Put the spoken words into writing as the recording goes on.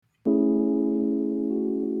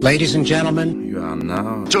Ladies and gentlemen, you are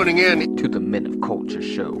now tuning in to the Men of Culture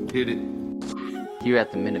Show. Hit it. Here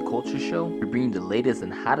at the Men of Culture Show, we bring the latest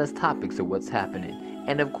and hottest topics of what's happening.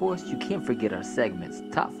 And of course, you can't forget our segments,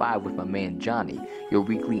 Top 5 with my man Johnny, your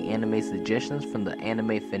weekly anime suggestions from the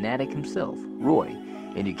anime fanatic himself, Roy,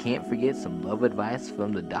 and you can't forget some love advice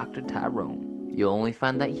from the Dr. Tyrone. You'll only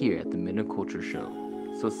find that here at the Men of Culture Show.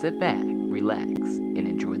 So sit back, relax, and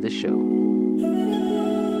enjoy the show.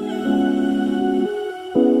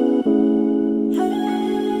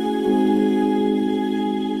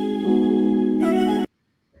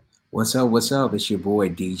 What's up? What's up? It's your boy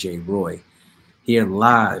DJ Roy here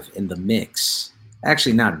live in the mix.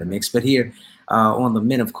 Actually, not in the mix, but here on the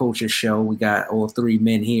Men of Culture show. We got all three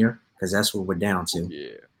men here because that's what we're down to.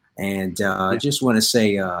 Yeah. And I just want to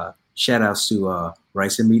say shout outs to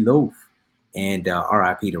Rice and Meatloaf and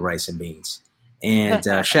RIP to Rice and Beans. And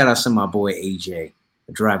shout outs to my boy AJ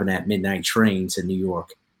driving that midnight train to New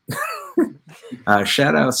York.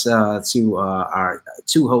 Shout outs to our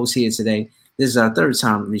two hosts here today. This is our third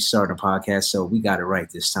time restarting a podcast, so we got it right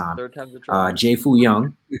this time. Third time's a charm. Jay Fu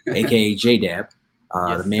Young, aka J Dab,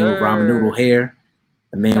 Yes, the man with ramen noodle hair,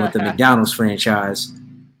 the man with the McDonald's franchise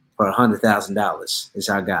for $100,000 is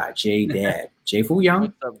our guy, J Dab. Jay Fu Young.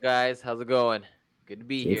 What's up, guys? How's it going? Good to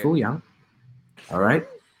be Jay here. Fu Young. All right.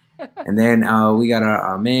 And then we got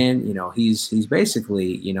our man. You know, he's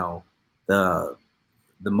basically the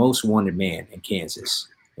most wanted man in Kansas.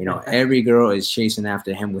 You know, every girl is chasing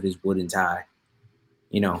after him with his wooden tie.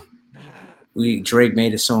 You know, Drake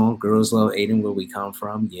made a song, "Girls Love Aiden, Where We Come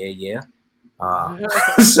From." Yeah.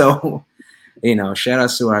 So, shout out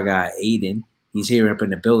to our guy Aiden. He's here up in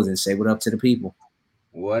the building. Say what up to the people.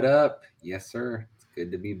 What up? Yes, sir. It's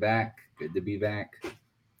good to be back.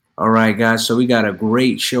 All right, guys. So we got a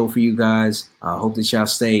great show for you guys. Hope that y'all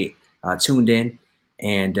stay tuned in.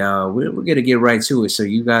 And we're going to get right to it so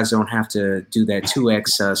you guys don't have to do that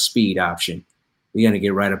 2x speed option. We're going to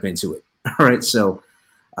get right up into it. All right. So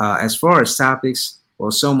as far as topics, well,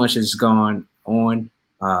 so much has gone on.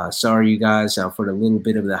 Sorry, you guys, for the little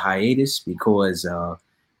bit of the hiatus because,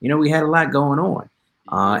 we had a lot going on.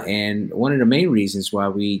 And one of the main reasons why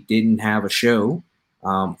we didn't have a show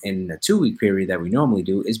in the 2-week period that we normally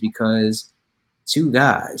do is because two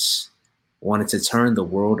guys wanted to turn the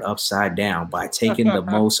world upside down by taking the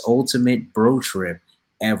most ultimate bro trip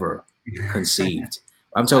ever conceived.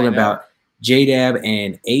 I'm talking about J-Dab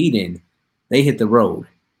and Aiden. They hit the road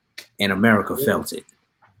and America felt it.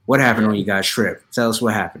 What happened on you guys' trip? Tell us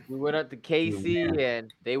what happened. We went up to KC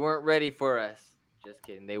and they weren't ready for us. Just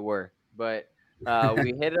kidding, they were. But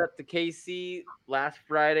we headed up to KC last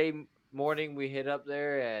Friday morning. We hit up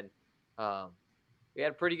there and we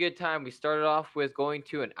had a pretty good time. We started off with going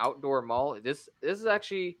to an outdoor mall. This is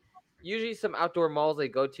actually usually some outdoor malls they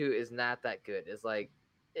go to is not that good. It's like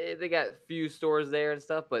they got a few stores there and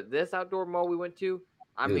stuff, but this outdoor mall we went to,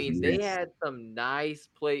 they had some nice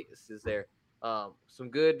places there. Some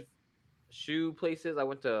good shoe places. I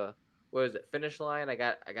went to Finish Line. I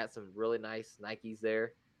got some really nice Nikes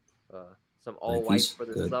there. Some all white for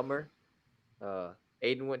the summer.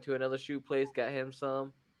 Aiden went to another shoe place, got him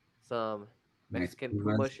some Mexican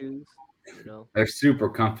Puma shoes, They're super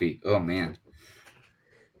comfy. Oh man.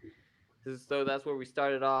 So that's where we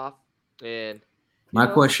started off. And my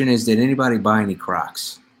question is, did anybody buy any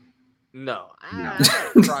Crocs? No. I'm not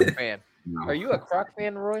a Croc fan. No. Are you a Croc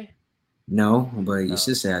fan, Roy? No, but your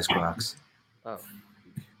sister has Crocs. Oh.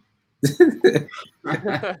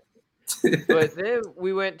 But then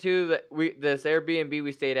we went to this Airbnb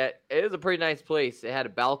we stayed at. It was a pretty nice place. It had a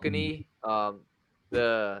balcony.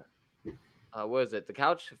 The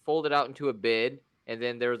couch folded out into a bed, and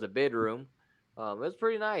then there was a bedroom. It was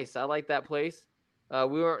pretty nice. I like that place.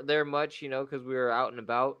 We weren't there much, because we were out and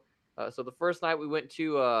about. So the first night we went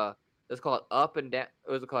to let's call it Up and Down.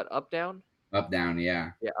 Was it called Up Down? Up Down,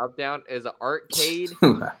 yeah. Yeah, Up Down is an arcade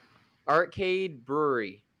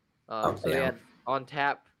brewery. So they had on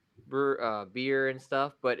tap beer and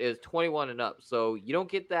stuff, but it was 21 and up. So you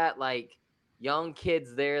don't get that like young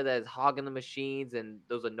kids there that's hogging the machines and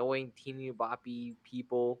those annoying teeny boppy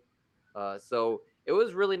people. So it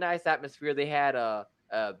was really nice atmosphere. They had a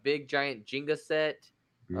big giant Jenga set,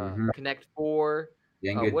 Connect 4.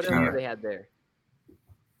 What else do they have there?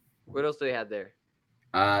 What else do they have there?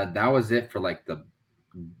 That was it for like the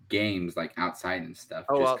games, like outside and stuff.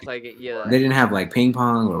 Oh, outside, yeah. They didn't have like ping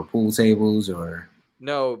pong or pool tables or.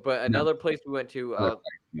 No, but another place we went to.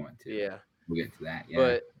 Yeah. We'll get to that. Yeah.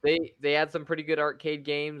 But they had some pretty good arcade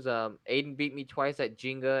games. Aiden beat me twice at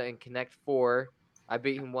Jenga and Connect 4. I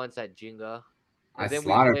beat him once at Jenga. And then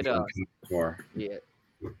we played Connect 4. Yeah.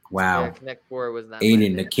 Wow. Yeah, Connect 4 was not.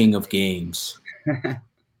 Aiden, the king of games.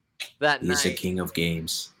 that He's the night. king of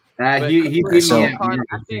games. But He beat So- me at Capcom, Marvel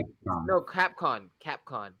actually, Capcom. no,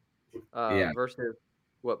 Capcom, Yeah. versus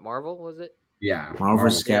what, Marvel was it? Yeah, Marvel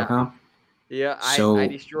vs. Yeah. Capcom. Yeah, I So-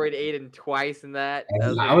 destroyed Aiden twice in that.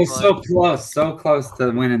 That I pretty was fun. so close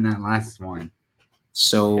to winning that last one.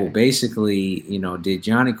 So basically, did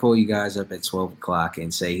Johnny call you guys up at 12 o'clock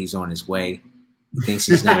and say he's on his way? He thinks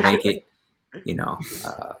he's gonna make it. He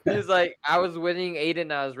was like, I was winning,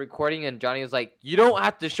 Aiden. I was recording, and Johnny was like, "You don't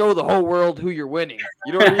have to show the whole world who you're winning.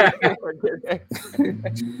 You don't need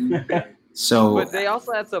to." So But they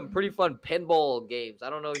also had some pretty fun pinball games. I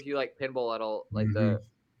don't know if you like pinball at all, like the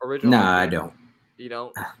original. nah, I game. don't. You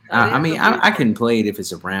don't. I mean, They had some I pretty can play it if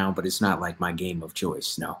it's around, but it's not like my game of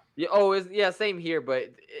choice. No. Yeah, oh, yeah, same here.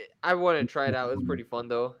 But I wanted to try it out. It was pretty fun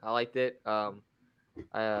though. I liked it.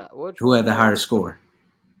 Which Who one had the was higher it? score?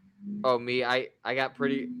 Oh, me. I got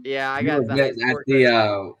pretty. Yeah, I You got were the good high at score.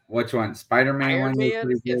 the which one? Spider-Man Iron one was Man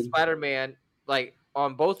pretty and good. Spider-Man, like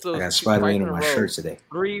on both I those got twice Spider-Man in on a my row, shirt today.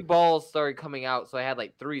 3 balls started coming out, so I had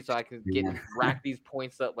like 3, so I could Yeah. rack these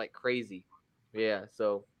points up like crazy. Yeah,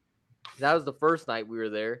 so that was the first night we were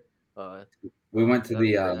there. We went to that was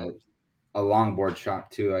the pretty nice. a longboard shop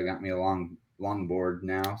too. I got me a longboard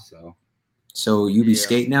now, so So you be Yeah.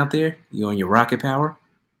 skating out there? You on your rocket power?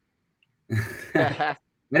 I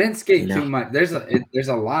didn't skate You know. too much. There's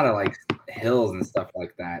a lot of like hills and stuff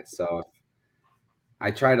like that. So I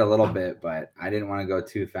tried a little bit, but I didn't want to go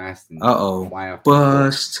too fast and Uh-oh. fly off.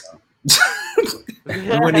 Bust.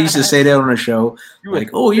 When they used to say that on the show, like,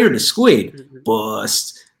 "Oh, you're the squid."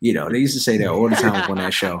 Bust. They used to say that all the time on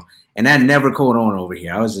that show, and that never caught on over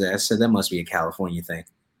here. I said that must be a California thing,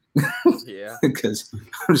 Yeah. because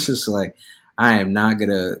I was just like, I am not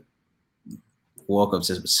gonna walk up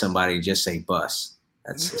to somebody and just say "bust."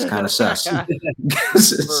 It's kind of sus.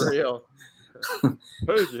 For real.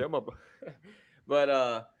 Hey, yeah,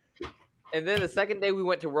 but and then the second day we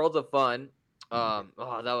went to Worlds of Fun. That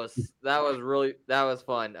was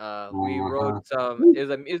fun. We rode some. Is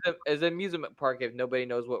an amusement park. If nobody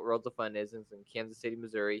knows what Worlds of Fun is, it's in Kansas City,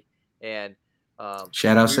 Missouri, and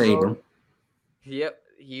Shout out we to Abram. rode- Yep,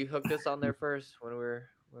 he hooked us on there first when we were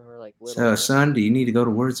like little. right? Son, do you need to go to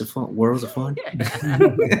Worlds of Fun?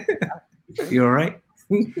 You all right?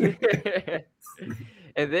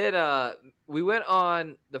 And then we went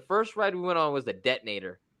on the first ride we went on was the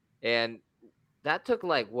Detonator, and that took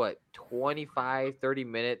like what 25-30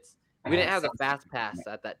 minutes. We didn't have the fast pass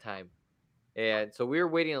at that time, and so we were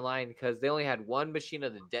waiting in line because they only had one machine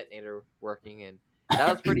of the Detonator working, and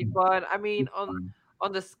that was pretty fun. I mean,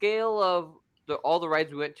 on the scale of all the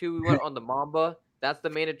rides we went on the Mamba. That's the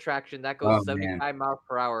main attraction. That goes 75 miles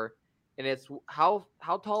per hour, and it's how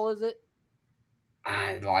tall is it?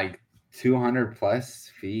 Like 200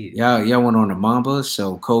 plus feet. Y'all went on the Mamba,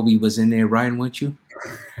 so Kobe was in there riding with you.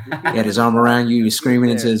 He had his arm around you. He was screaming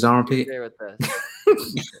into his armpit, There with us.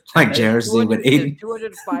 like Jared's did with Aiden.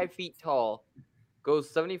 205 feet tall, goes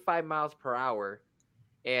 75 miles per hour,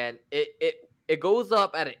 and it goes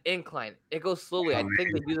up at an incline. It goes slowly. I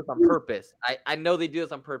think they do this on purpose. I know they do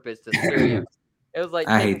this on purpose to scare you. It was like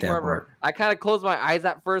I taking hate that forever. part. I kind of closed my eyes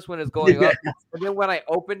at first when it's going up, and then when I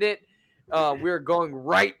opened it, we were going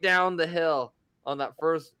right down the hill on that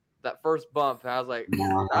first bump. And I was like,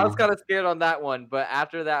 I was kind of scared on that one, but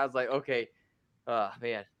after that, I was like, okay,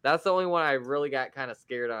 man, that's the only one I really got kind of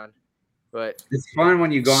scared on. But it's fun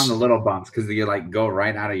when you go on the little bumps because you like go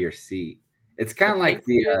right out of your seat. It's kind of like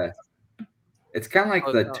the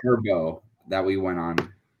turbo that we went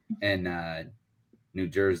on in New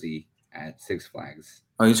Jersey at Six Flags.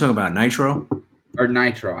 Oh, you're talking about Nitro? Or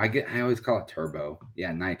Nitro. I always call it turbo.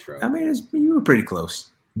 Yeah, Nitro. I mean, you were pretty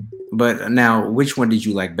close. But now, which one did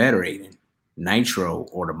you like better, Aiden? Nitro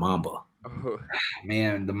or the Mamba?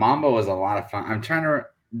 Man, the Mamba was a lot of fun. I'm trying to.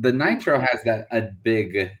 The Nitro has a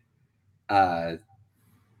big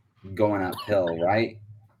going uphill, right?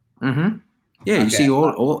 Mm-hmm. Yeah, you see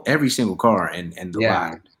every single car and the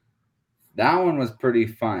lot. That one was pretty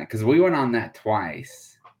fun because we went on that twice.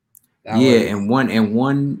 And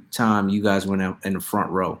one time you guys went out in the front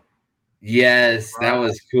row. Yes, that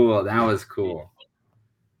was cool.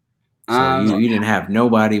 So you didn't have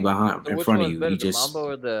nobody in front of you. You just. Mamba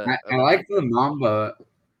or the I like the Mamba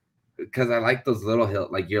because I like those little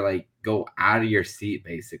hills. Like you're like go out of your seat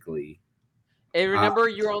basically. And remember,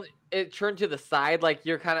 it turned to the side, like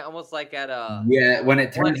you're kind of almost like at a. Yeah, when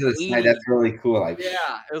it turns to the side, that's really cool. Like it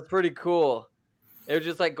was pretty cool. It was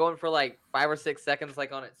just like going for like 5 or 6 seconds,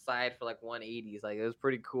 like on its side for like 180s. Like it was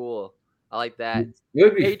pretty cool. I like that.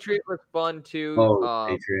 Patriot was fun too.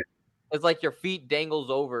 Patriot. It's like your feet dangles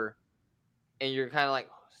over, and you're kind of like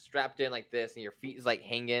strapped in like this, and your feet is like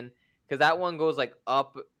hanging. Because that one goes like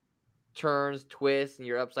up turns, twists, and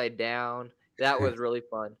you're upside down. That was really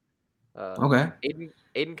fun. Okay.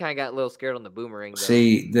 Aiden kind of got a little scared on the boomerang though.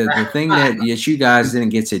 See, the thing that yes, you guys didn't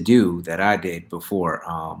get to do that I did before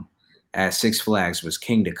at Six Flags was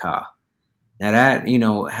King Ka. Now that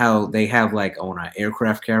how they have like on an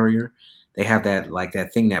aircraft carrier, they have that like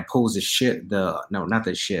that thing that pulls the ship the no not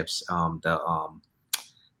the ships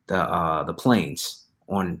the planes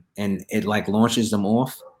on and it like launches them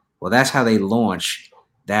off. Well, that's how they launch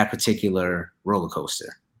that particular roller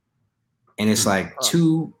coaster. And it's like Huh.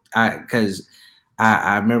 two because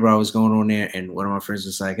I remember I was going on there and one of my friends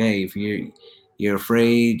was like, hey, if you're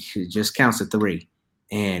afraid, just count to three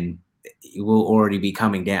and it will already be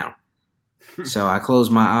coming down. So I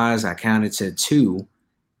closed my eyes, I counted to two,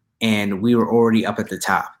 and we were already up at the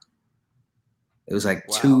top. It was like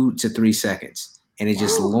Wow. 2 to 3 seconds. And it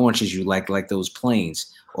just launches you like those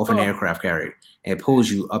planes off an aircraft carrier. And it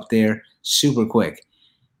pulls you up there super quick.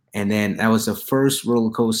 And then that was the first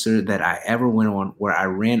roller coaster that I ever went on where I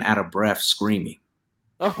ran out of breath screaming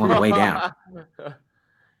on the way down.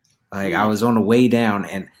 Like I was on the way down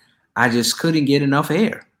and I just couldn't get enough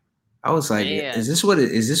air. I was like, Man. is this what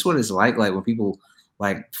it's like when people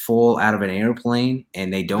like fall out of an airplane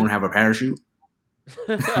and they don't have a parachute?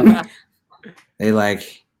 They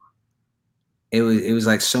like it was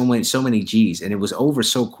like so many G's and it was over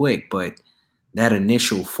so quick, but that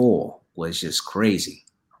initial fall was just crazy.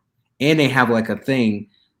 And they have like a thing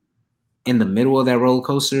in the middle of that roller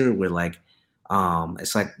coaster where like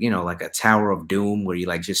it's like like a tower of doom where you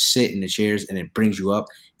like just sit in the chairs and it brings you up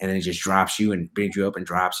and then it just drops you and brings you up and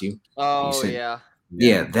drops you. And you Oh sit. yeah.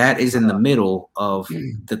 Yeah, that is in the middle of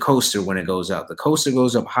the coaster when it goes up. The coaster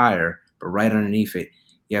goes up higher, but right underneath it,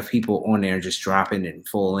 you have people on there just dropping and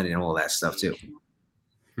falling and all that stuff too.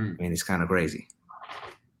 I mean, it's kind of crazy.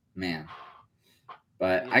 Man.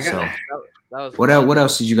 But Yeah, I got that was What fun, else? What though.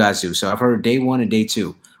 else did you guys do? So I've heard day one and day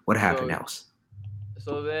two. What happened So else?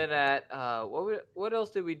 so then at what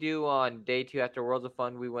else did we do on day 2 after Worlds of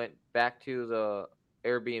Fun? We went back to the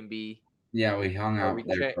Airbnb. yeah, we hung out We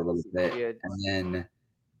there checked. for a little bit, Yeah. and then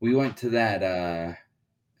we went to that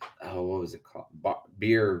oh, what was it called? What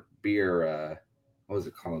was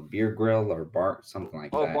it called? Beer grill or bar, something like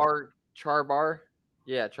Oh, that. Char Bar.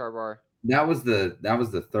 Yeah, Char Bar. That was the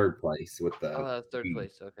third place with Oh, the that's third beer.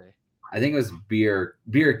 place. Okay. I think it was beer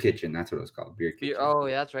kitchen. That's what it was called. Beer Beer. kitchen. Oh,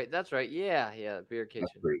 yeah, that's right. That's right. Yeah, yeah. Beer That's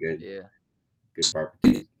kitchen. pretty good. Yeah. Good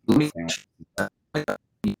barbecue sandwich.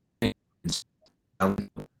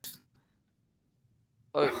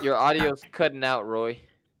 Oh, your audio's cutting out, Roy.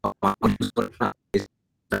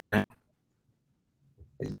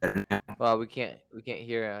 Well, we can't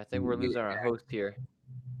hear. I think we're losing our host here.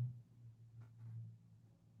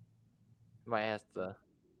 Might have to.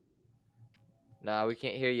 Nah, we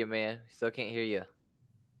can't hear you, man. We still can't hear you.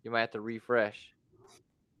 You might have to refresh.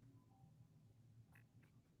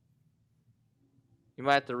 You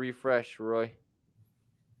might have to refresh, Roy.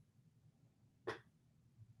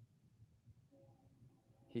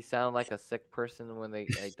 He sounded like a sick person when they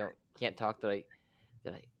can't talk. They're like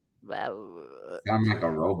Sound like a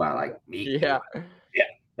robot, like me. yeah. Yeah.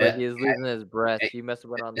 Like he's losing his breath. He must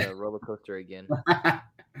have went on the roller coaster again.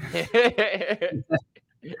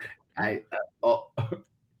 I oh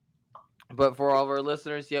But for all of our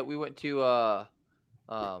listeners, yeah, we went to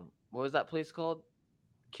what was that place called?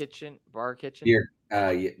 Bar kitchen.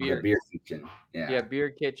 the Beer. beer kitchen. Yeah. Yeah, beer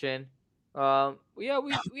kitchen. Yeah, we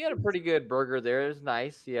had a pretty good burger there. It was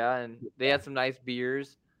nice, yeah, and they had some nice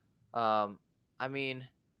beers. I mean,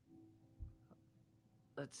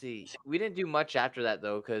 let's see. We didn't do much after that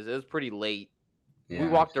though, because it was pretty late. Yeah. We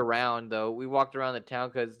walked around though. We walked around the town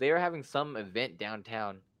because they were having some event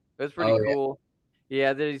downtown. It was pretty Oh, yeah. cool.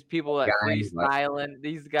 Yeah, there's people that Guys, like, freestyling.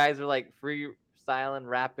 These guys are like freestyling,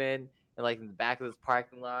 rapping, and like in the back of this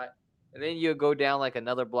parking lot. And then you go down like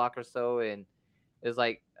another block or so, and it's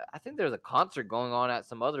like I think there's a concert going on at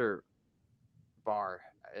some other bar.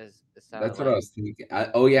 It sounded that's what I like. was thinking.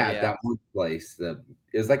 Oh yeah, Yeah, that one place. It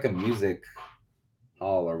was like a music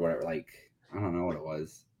hall or whatever. Like I don't know what it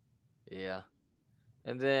was. yeah.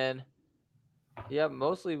 And then yeah,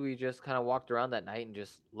 mostly we just kind of walked around that night and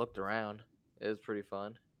just looked around. It was pretty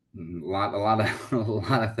fun. A lot of a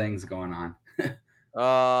lot of things going on.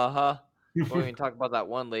 Uh-huh. We won't even talk about that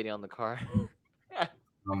one lady on the car.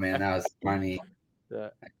 Oh man, that was funny.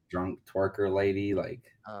 That That drunk twerker lady, like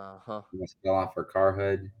uh-huh. almost fell off her car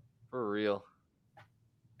hood, For real.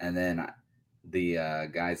 and then the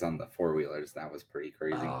guys on the four wheelers. That was pretty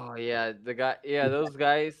crazy. Oh yeah, those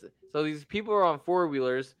guys. So these people are on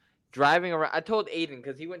four-wheelers driving around. I told Aiden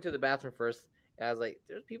because he went to the bathroom first, and I was like,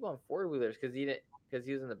 "There's people on four-wheelers," because he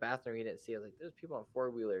was in the bathroom. He didn't see. I was like, "There's people on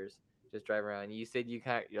four-wheelers just drive around. You said you're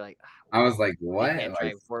like, I was like, they what? can't Like,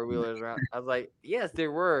 drive 4-wheelers around. I was like, yes,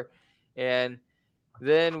 there were. And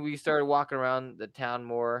then we started walking around the town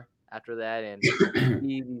more after that, and we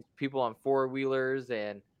see these people on 4-wheelers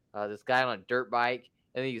and this guy on a dirt bike,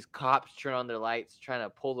 and these cops turn on their lights trying to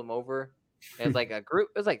pull them over. And it's like a group.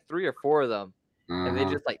 It was like 3 or 4 of them, and they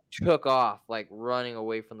just like took off, like running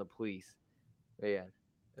away from the police. But yeah,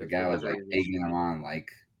 the guy was like crazy. egging them on, like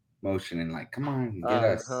motioning, like, come on, get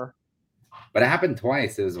us. Uh-huh. But it happened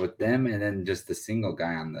twice. It was with them and then just the single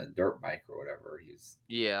guy on the dirt bike or whatever. He's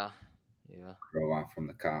Yeah. drove off from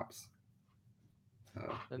the cops.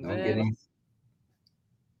 So And don't then get any,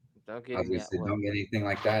 don't I get was any gonna say, don't get anything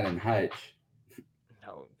like that in Hutch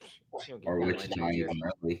no, you don't get or that Wichita much here. even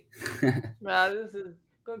really. Nah, this is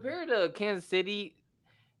compared to Kansas City.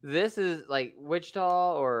 This is like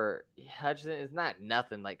Wichita or Hutchinson. It's not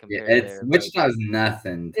nothing like Yeah, compared it's there. Wichita's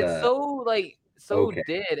nothing It's to so okay.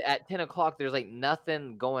 dead at 10 o'clock. There's like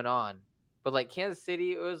nothing going on. But like Kansas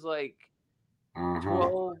City, it was like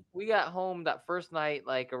 12. We got home that first night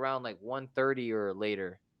like around like 1:30 or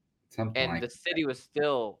later, Something and like the city was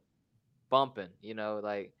still bumping.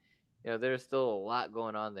 There's still a lot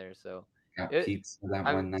going on there. So got it, pizza that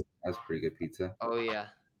I'm one night. That was pretty good pizza. oh yeah,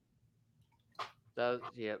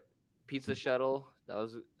 Pizza Shuttle. That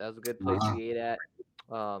was a good place we ate at.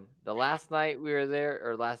 The last night we were there,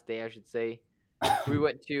 or last day I should say, we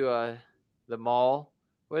went to the mall.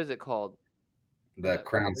 What is it called? The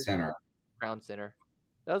Crown Center. Crown Center.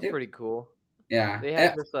 That was pretty cool. Yeah. They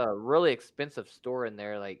had this really expensive store in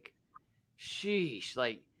there. Like, sheesh,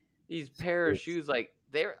 like these pair of shoes, like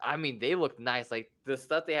they looked nice. Like the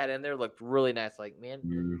stuff they had in there looked really nice. Like,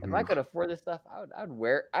 man, if I could afford this stuff, I'd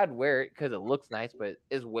wear it because it looks nice, but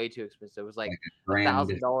it's way too expensive. It was like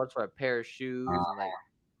 $1,000 for a pair of shoes and like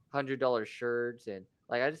 $100 shirts, and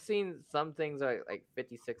like I just seen some things like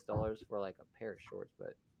 $56 for like a pair of shorts,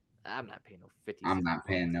 but I'm not paying no $50. I'm not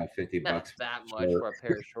paying no $50 that much for a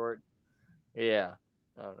pair of shorts. Yeah,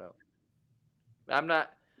 I don't know. I'm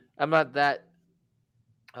not that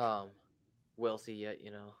wealthy yet,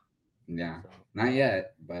 Yeah, So, not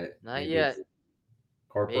yet, but not yet.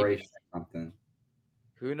 Corporation or something.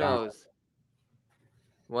 Who knows?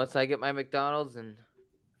 Once I get my McDonald's, and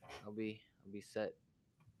I'll be set.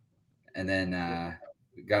 And then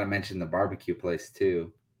we got to mention the barbecue place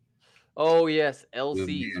too. Oh yes,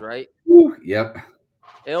 LC's, right? Woo, yep.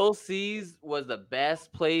 LC's was the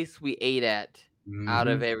best place we ate at out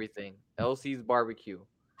of everything. LC's barbecue.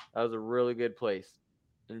 That was a really good place.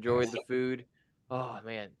 Enjoyed the food. Oh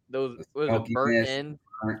man, those was burnt ends.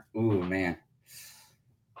 Ooh man,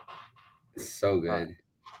 so good.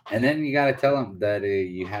 And then you got to tell them that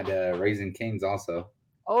you had Raising Cane's also.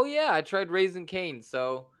 Oh yeah, I tried Raising Cane's.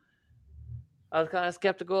 So I was kind of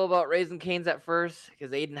skeptical about Raising Cane's at first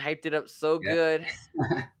because Aiden hyped it up so good.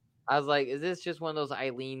 I was like, "Is this just one of those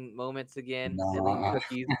Eileen moments again?" No. Eileen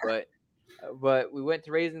cookies, but we went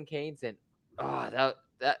to Raising Cane's, and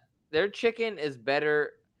that their chicken is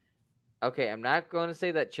better. Okay, I'm not going to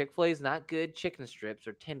say that Chick-fil-A is not good chicken strips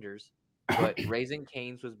or tenders, but Raising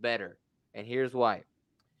Cane's was better, and here's why.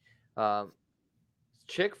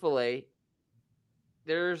 Chick-fil-A,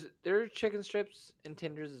 their chicken strips and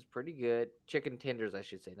tenders is pretty good. Chicken tenders, I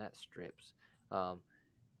should say, not strips.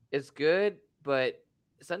 It's good, but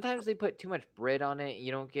sometimes they put too much bread on it.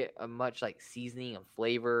 You don't get a much like seasoning and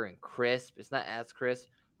flavor and crisp. It's not as crisp.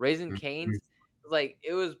 Raising Cane's, like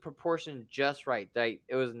it was proportioned just right. Like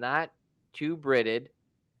it was not too breaded.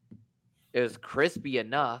 It was crispy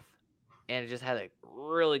enough, and it just had a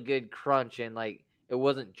really good crunch, and like it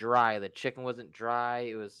wasn't dry. The chicken wasn't dry.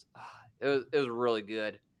 It was really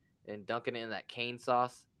good. And dunking it in that cane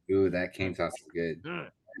sauce. Ooh, that cane sauce is good.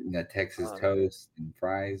 And the Texas toast and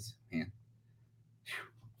fries, man.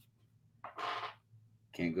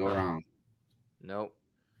 Can't go wrong. Nope.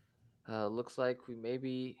 Looks like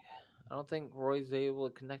I don't think Roy's able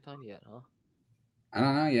to connect on yet, huh? I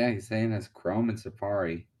don't know. Yeah, he's saying it's Chrome and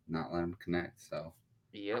Safari not let him connect. So.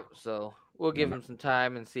 Yep. So we'll give him some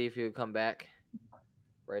time and see if he'll come back.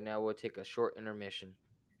 Right now, we'll take a short intermission.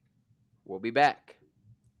 We'll be back.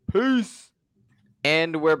 Peace.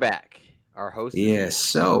 And we're back. Our host. Yes.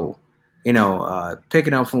 So,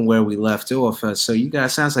 picking up from where we left off. So you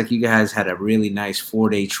guys, sounds like you guys had a really nice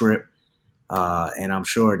 4-day trip. And I'm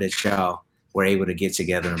sure that y'all were able to get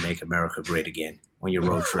together and make America great again on your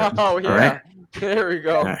road trip. Oh yeah. All right? There we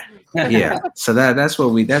go. Right. Yeah. So that's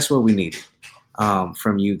what we needed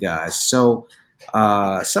from you guys. So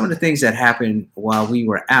some of the things that happened while we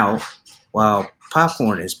were out, while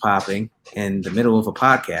popcorn is popping in the middle of a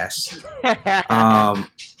podcast,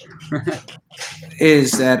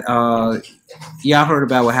 is that y'all heard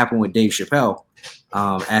about what happened with Dave Chappelle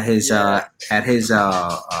at his Yeah.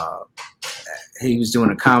 he was doing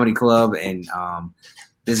a comedy club, and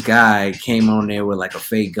this guy came on there with like a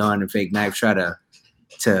fake gun and fake knife, try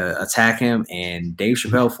to attack him, and Dave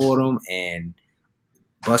Chappelle fought him, and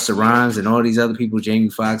Busta Rhymes and all these other people, Jamie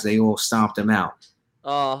Foxx, they all stomped him out.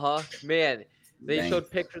 Man, they Dang.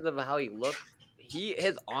 showed pictures of how he looked.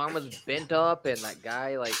 His arm was bent up, and that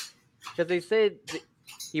guy, like, because they said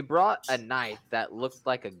he brought a knife that looked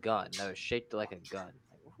like a gun, that was shaped like a gun.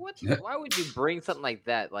 Like, what? Why would you bring something like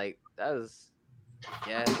that? Like, that was,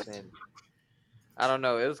 yes, and I don't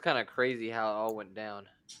know. It was kind of crazy how it all went down.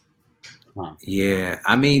 Yeah,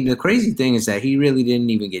 I mean, the crazy thing is that he really didn't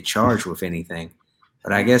even get charged with anything,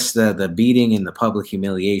 but I guess the beating and the public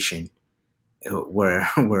humiliation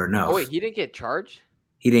were enough. Oh wait, he didn't get charged?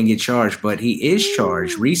 He didn't get charged, but he is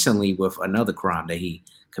charged recently with another crime that he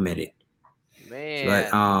committed. Man, but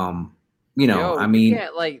you know, yo, I you mean,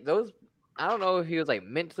 can't, like, those. I don't know if he was like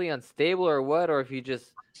mentally unstable or what, or if he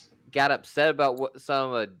just got upset about what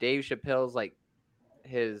some of Dave Chappelle's, like,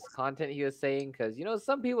 his content he was saying, because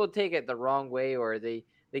some people take it the wrong way, or they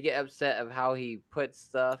get upset of how he puts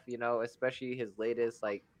stuff, especially his latest,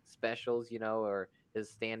 like, specials, or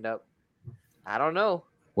his stand-up. I don't know.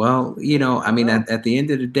 well, I mean, know. at the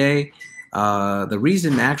end of the day,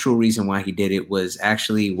 the actual reason why he did it was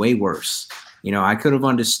actually way worse. I could have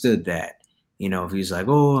understood that. If he's like,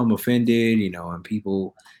 "Oh, I'm offended," and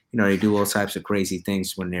people, they do all types of crazy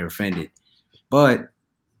things when they're offended. But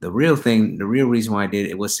the real reason why I did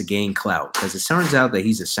it was to gain clout, because it turns out that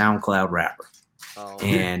he's a SoundCloud rapper,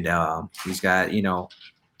 and he's got a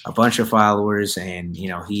bunch of followers, and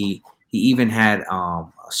he even had a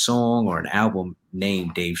song or an album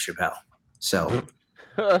named Dave Chappelle. So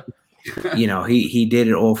he did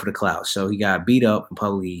it all for the clout. So he got beat up and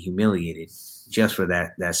publicly humiliated just for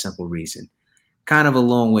that simple reason. Kind of a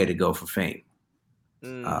long way to go for fame.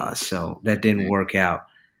 So that didn't work out.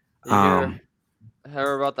 You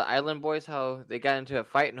heard about the Island Boys, how they got into a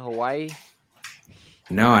fight in Hawaii?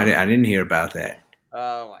 No, I didn't hear about that.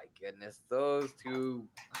 Oh my goodness, those two.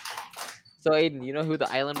 So Aiden, you know who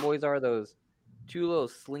the Island Boys are? Those two little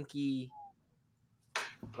slinky,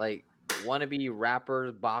 like, wannabe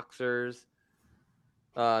rappers, boxers.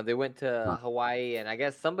 They went to Hawaii, and I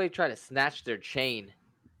guess somebody tried to snatch their chain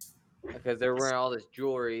because they were wearing all this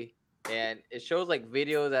jewelry. And it shows, like,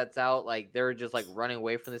 video that's out, like, they were just, like, running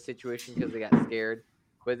away from the situation because they got scared.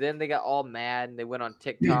 But then they got all mad, and they went on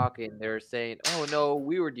TikTok, and they're saying, "Oh no,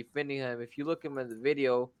 we were defending him. If you look him in the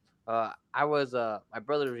video, I was my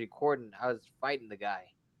brother was recording. I was fighting the guy."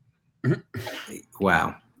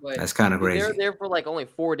 Wow, But that's kind of crazy. They were there for like only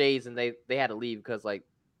 4 days, and they had to leave because, like,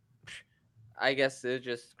 I guess it was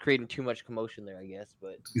just creating too much commotion there. I guess,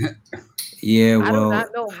 but yeah, I do well, not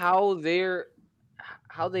know how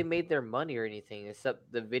they made their money or anything,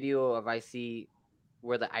 except the video of I see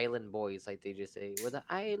where the Island Boys, like they just say, "We're the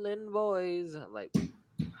Island Boys." Like, I don't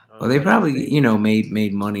well, know they what else probably they-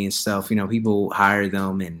 made money and stuff. People hire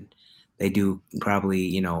them, and they do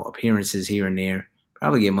probably appearances here and there.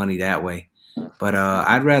 Probably get money that way. But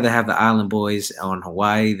I'd rather have the Island Boys on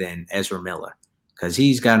Hawaii than Ezra Miller, because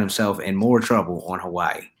he's got himself in more trouble on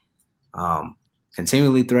Hawaii.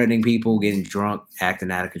 Continually threatening people, getting drunk, acting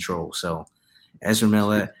out of control. So Ezra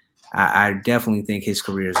Miller, I definitely think his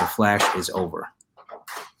career as a Flash is over.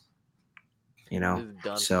 It's done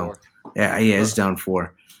So for. yeah, it's done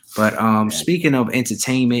for. But speaking of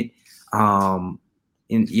entertainment,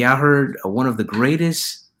 y'all heard one of the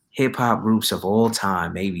greatest hip hop groups of all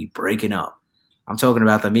time maybe breaking up. I'm talking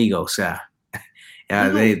about the Migos. Yeah,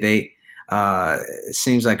 they it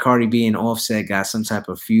seems like Cardi B and Offset got some type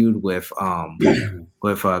of feud with Quavo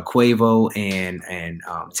and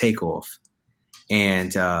Takeoff,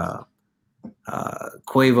 and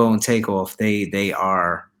Quavo and Takeoff, they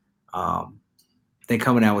are they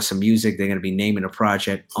coming out with some music. They're gonna be naming a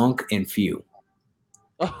project Unc and Few.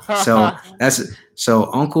 So that's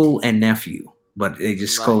uncle and nephew, but they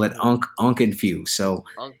just call it Unc and Few. So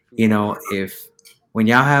if when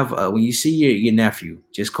y'all have when you see your nephew,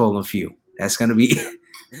 just call him Few. That's gonna be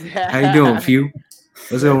how you doing, Few?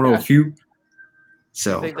 What's going on, Few?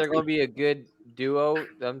 So you think they're gonna be a good duo,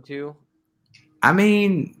 them two? I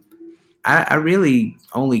mean, I really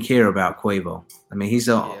only care about Quavo. I mean, he's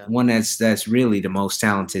the one that's really the most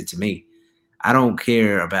talented to me. I don't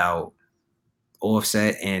care about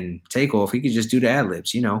Offset and Takeoff. He could just do the ad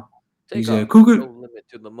libs, He's a cougar. No limit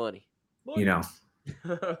to the money. Yeah.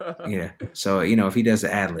 So if he does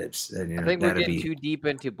the ad libs, I think we're getting too deep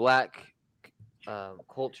into Black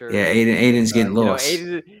culture. Yeah, Aiden's getting You know, lost.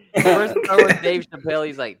 Aiden, the first time was Dave Chappelle.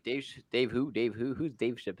 He's like, Dave who? Dave who? Who's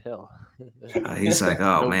Dave Chappelle? He's like,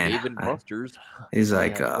 oh No, man. Dave and Buster's. He's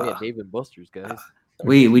like, Yeah, Dave and Buster's, guys.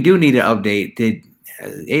 we do need an update. Did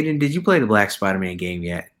Aiden? Did you play the Black Spider-Man game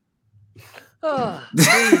yet? Oh,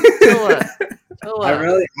 please, Tilla.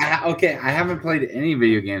 I haven't played any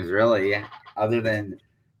video games really, other than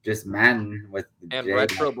just Madden with And Jay.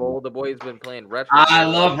 Retro Bowl. The boy's been playing Retro I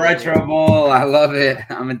Bowl. love Retro Bowl. I love it.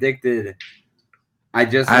 I'm addicted. I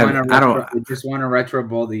just won a Retro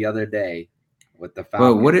Bowl the other day with the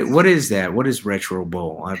Falcons. Well, what is that? What is Retro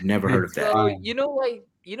Bowl? I've never heard of that. So you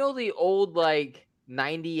know the old like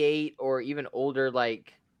 98 or even older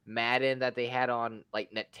like Madden that they had on like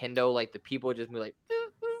Nintendo, like the people just be like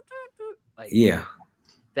yeah.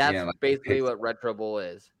 That's like basically what Retro Bowl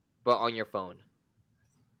is, but on your phone.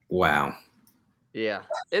 Wow. Yeah,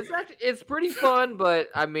 it's pretty fun, but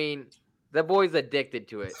I mean, the boy's addicted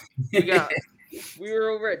to it. We were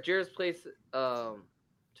over at Jared's place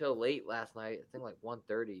till late last night. I think like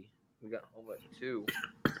 1:30. We got home at 2.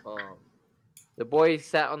 The boy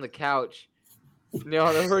sat on the couch, on the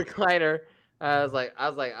recliner. I was like,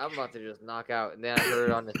 I'm about to just knock out, and then I heard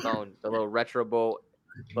it on his phone, the little Retro Bowl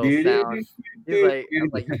little sound. He's like, I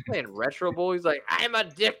was like, you playing Retro Bowl? He's like, I'm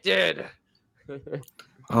addicted.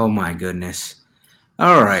 Oh my goodness.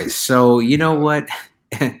 All right, so you know what?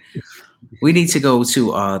 We need to go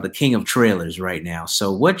to the king of trailers right now.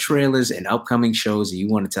 So what trailers and upcoming shows do you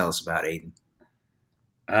want to tell us about, Aiden?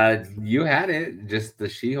 You had it. Just the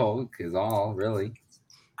She-Hulk is all, really.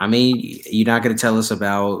 I mean, you're not going to tell us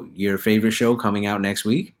about your favorite show coming out next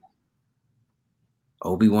week?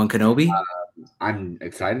 Obi-Wan Kenobi? I'm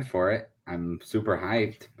excited for it. I'm super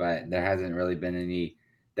hyped, but there hasn't really been any.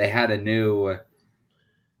 They had a new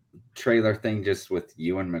trailer thing just with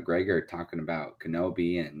Ewan McGregor talking about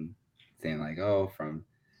Kenobi and saying like,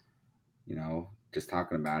 just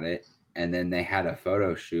talking about it. And then they had a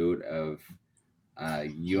photo shoot of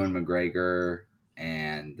Ewan McGregor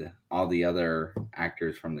and all the other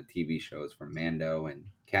actors from the TV shows, from Mando and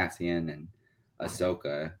Cassian and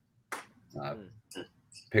Ahsoka,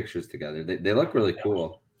 pictures together. They look really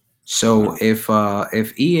cool. So if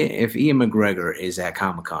Ian McGregor is at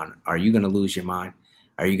Comic-Con, are you going to lose your mind?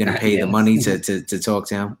 Are you going to pay the money to talk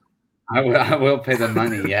to him? I will pay the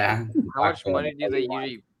money. Yeah. How much money do they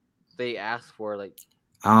usually ask for? Like,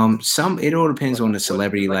 it all depends on the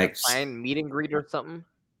celebrity. Like a planned meet and greet or something.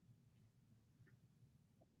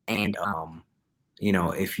 And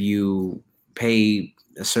if you pay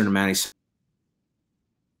a certain amount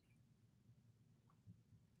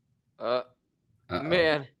of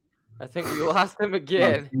man, I think we lost him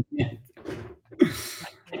again.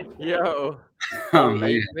 Yo,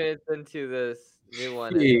 8 minutes into this new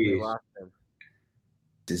one, and we lost him.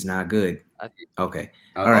 This is not good. Okay.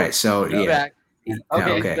 All right. So yeah.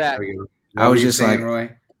 Okay. Back. I was just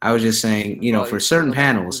saying, for certain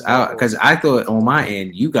panels, because I thought on my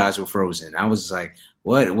end you guys were frozen. I was like,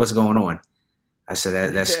 what's going on? I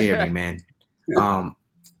said that scared me, man.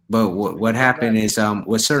 But what happened is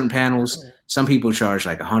with certain panels, some people charge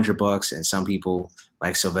like $100, and some people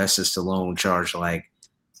like Sylvester Stallone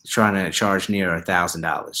trying to charge near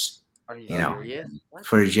 $1,000.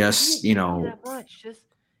 For just that much,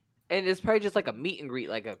 and it's probably just like a meet and greet,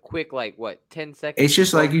 like a quick 10 seconds. It's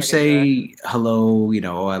just like you say hello,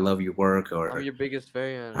 oh, I love your work, or I'm your biggest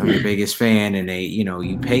fan. I'm your biggest fan, and they,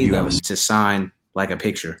 you pay them to sign like a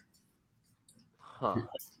picture. Huh.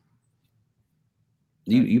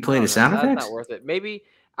 You play the sound effects? That's not worth it. Maybe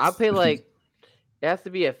I'll pay it has to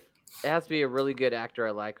be a really good actor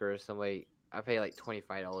I like, or somebody. I pay like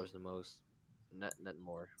 $25 the most. Nothing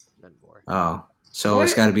more. Oh, so what?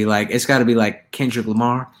 It's got to be like Kendrick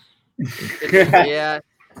Lamar. Yeah,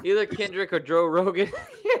 either Kendrick or Joe Rogan.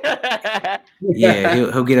 Yeah,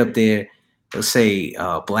 he'll get up there. He'll say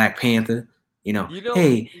Black Panther.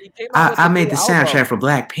 Hey, I made the soundtrack for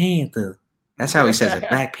Black Panther. That's how he says it,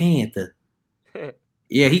 Black Panther.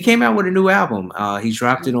 Yeah, he came out with a new album. He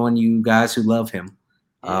dropped it on you guys who love him.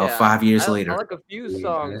 5 years later. I like a few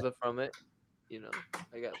songs from it.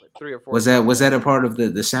 I got like 3 or 4. Was that a part of the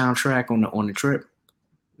soundtrack on the trip?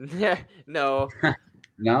 Yeah, no.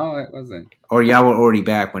 No, it wasn't. Or y'all were already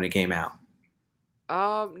back when it came out?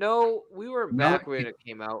 No, we weren't back when it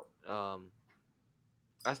came out.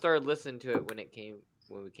 I started listening to it when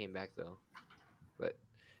we came back though. But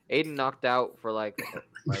Aiden knocked out for like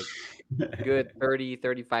good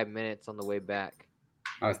 30-35 minutes on the way back.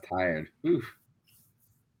 I was tired. Oof.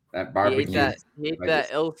 That barbecue. He ate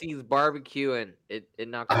that LC's barbecue, and it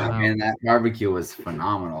knocked him out. Man, that barbecue was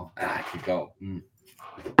phenomenal. I could go.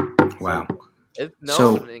 Wow. It's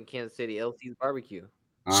So known in Kansas City. LC's barbecue.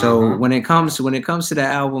 So Uh-huh. when it comes to the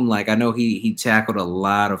album, like I know he tackled a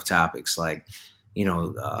lot of topics, like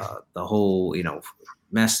the whole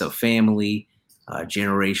messed up family,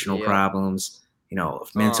 generational Yep. problems,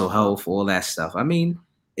 mental Uh-huh. health, all that stuff. I mean,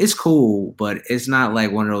 it's cool, but it's not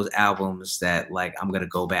like one of those albums that like I'm gonna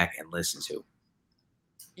go back and listen to.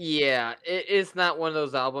 Yeah, it's not one of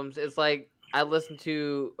those albums. It's like I listened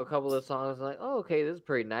to a couple of songs, like, oh, okay, this is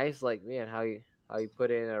pretty nice. Like, man, how you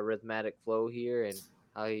put in a rhythmic flow here and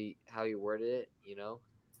how you worded it.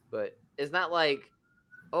 But it's not like,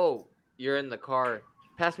 oh, you're in the car,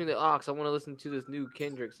 pass me the aux. I want to listen to this new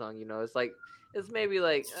Kendrick song. It's like it's maybe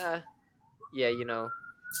like, yeah, you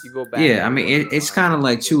go back Yeah, I every mean once in a it's while. kind of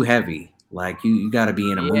like Yeah, too heavy. Like you got to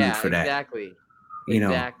be in a mood yeah, for that. exactly, You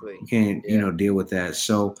exactly. can't Yeah. deal with that.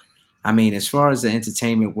 So I mean, as far as the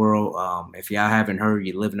entertainment world, if y'all haven't heard,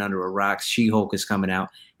 you're living under a rock. She-Hulk is coming out,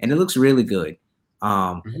 and it looks really good.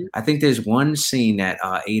 Mhm. I think there's one scene that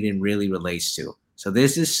Aiden really relates to. So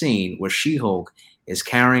there's this scene where She-Hulk is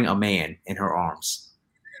carrying a man in her arms,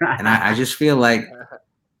 and I just feel like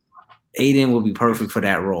Aiden will be perfect for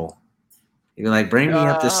that role. He'd be like, "Bring me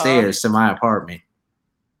up the Uh stairs to my apartment,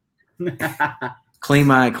 clean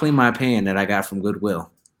my pan that I got from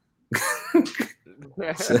Goodwill."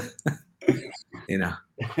 huh. So, you know.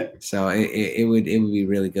 So it would be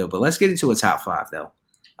really good. But let's get into a top five though.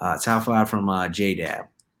 Top five from J Dab.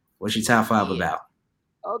 What's your top five Yeah. about?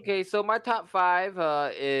 Okay, so my top five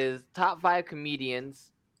is top five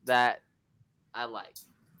comedians that I like.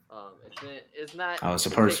 It's not Oh, it's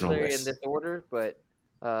a personal particularly in list. this order, but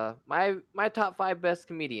my top five best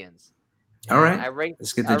comedians, All and right,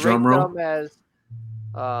 let's get I the drum rank roll. them as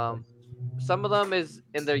um some of them is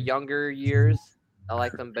in their younger years. I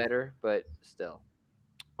like them better, but still.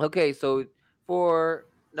 Okay, so for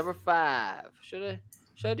number five, should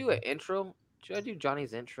I do an intro? Should I do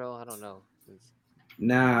Johnny's intro? I don't know. Since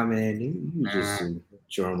Nah, man, you just Nah. do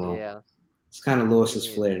drum roll. yeah, It's kind of lost give his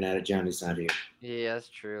me flair now that Johnny's not here. yeah, that's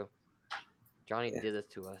true. Johnny Yeah, did this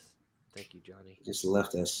to us. Thank you, Johnny. just he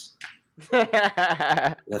left us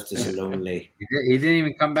lonely. He didn't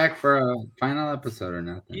even come back for a final episode or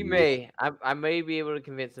nothing. may. I may be able to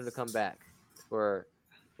convince him to come back for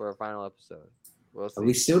a final episode. We'll But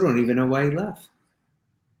we see. still don't even know why he left.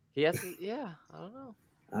 He has to. Yeah, I don't know.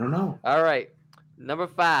 I don't know. All right, number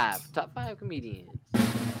five, top five comedians.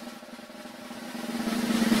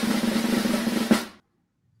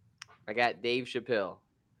 I got Dave Chappelle.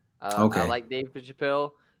 I Okay. like Dave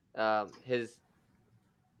Chappelle. His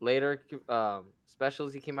later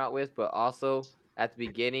specials he came out with, but also at the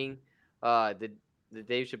beginning, the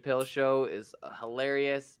Dave Chappelle show is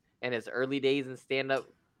hilarious, and his early days in stand up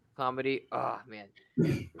comedy. Oh man,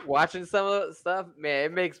 watching some of the stuff, man,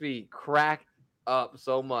 it makes me crack up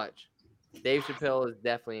so much. Dave Chappelle is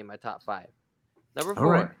definitely in my top five. Number All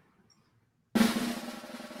right. four,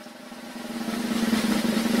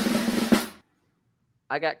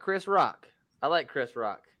 I got Chris Rock. I like Chris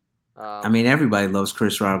Rock. I mean, everybody loves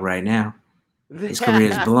Chris Rock right now. His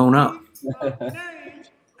career is blown up.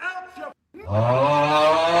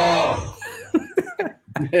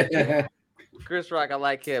 Chris Rock, I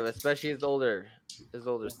like him, especially his older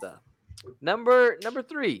stuff. Number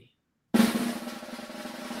three,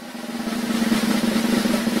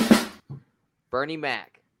 Bernie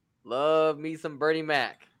Mac. Love me some Bernie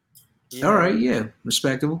Mac. All right, yeah,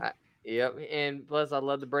 respectable. Yep, and plus I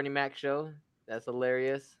love the Bernie Mac show. That's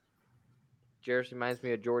hilarious. Jairus reminds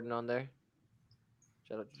me of Jordan on there.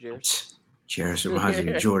 Shout out to Jairus. Jairus reminds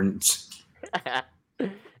me of Jordan's.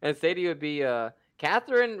 And Sadie would be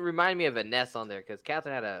Catherine reminded me of Vanessa on there because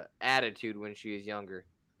Catherine had an attitude when she was younger,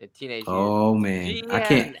 in teenage years. Oh man, She I had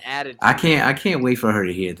can't. an attitude. I can't wait for her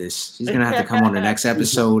to hear this. She's gonna have to come on the next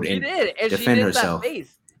episode She and did, and she defend did herself. that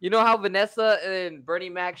face. You know how Vanessa and Bernie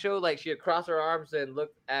Mac show, like she'd cross her arms and look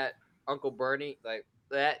at Uncle Bernie, like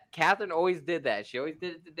that. Catherine always did that. She always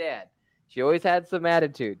did it to Dad. She always had some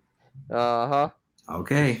attitude. Uh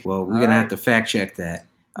Okay, well we're All gonna have right. to fact check that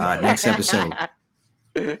next episode.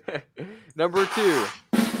 Number two.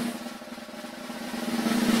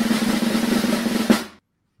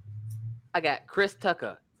 I got Chris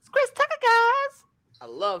Tucker. It's Chris Tucker, guys. I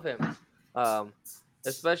love him.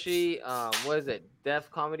 Especially what is it? Def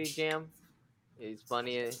Comedy Jam. He's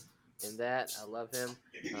funny in that. I love him.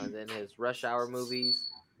 Then his Rush Hour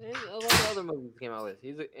movies. And a lot of other movies he came out with.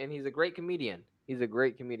 He's a great comedian. He's a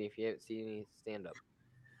great comedian if you haven't seen any stand up.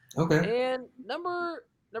 Okay. And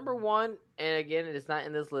number one, and again, it's not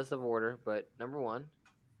in this list of order, but number one,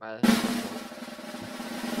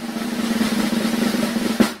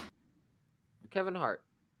 Kevin Hart.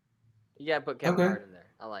 You gotta put Kevin Okay. Hart in there.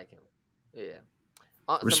 I like him. Yeah.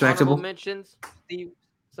 Respectable.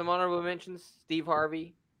 Some honorable mentions: Steve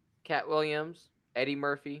Harvey, Cat Williams, Eddie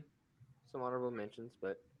Murphy. Some honorable mentions,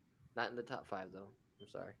 but not in the top 5 though. I'm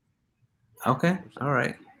sorry. Okay. I'm All sorry.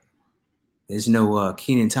 right. There's no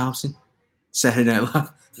Keenan Thompson. Saturday Night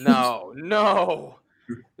Live. No, no,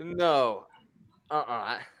 no.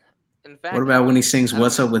 In fact, What about when he sings I don't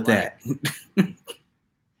 "What's Up even with like. That"?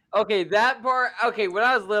 Okay, that part. Okay, when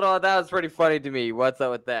I was little, that was pretty funny to me. What's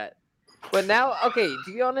up with that? But now, okay,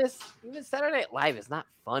 to be honest, even Saturday Night Live is not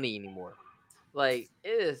funny anymore. Like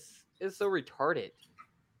it's so retarded.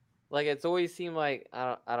 Like it's always seemed like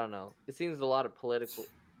I don't know. It seems a lot of political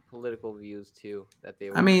views too that they I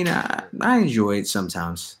always mean, put in it. I enjoy it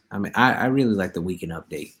sometimes. I mean, I really like the Weekend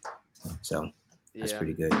Update, so that's Yeah,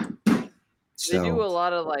 pretty good. they do So a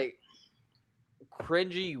lot of like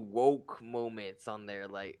cringy woke moments on there,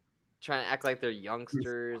 like trying to act like they're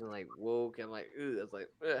youngsters and like woke. I'm like, ooh, that's like,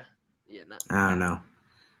 ugh. Yeah, I don't know,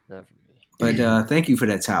 not for me. but thank you for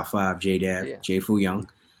that top 5, J Dab, Yeah, J Fu Young.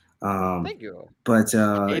 thank you. But you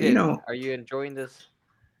Aiden, know, are you enjoying this?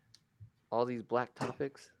 All these black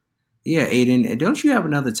topics. yeah, Aiden, don't you have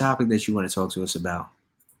another topic that you want to talk to us about?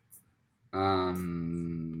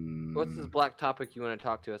 What's this black topic you want to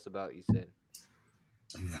talk to us about? You said.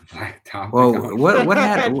 The black topic. Well, what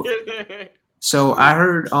happened? So I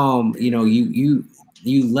heard, you know,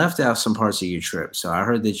 you left out some parts of your trip. So I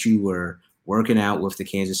heard that you were working out with the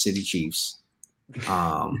Kansas City Chiefs.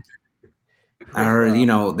 I heard, you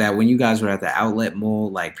know, that when you guys were at the outlet mall,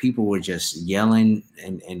 like people were just yelling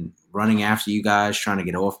and running after you guys, trying to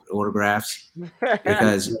get autographs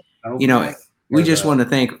because, you know, we just want to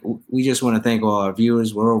thank all our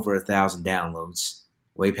viewers. We're over 1,000 downloads,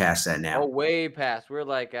 way past that now. Oh, way past. We're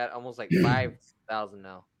like at almost like 5,000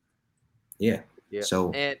 now. Yeah. Yeah.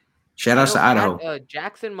 So And shout I outs know to Idaho,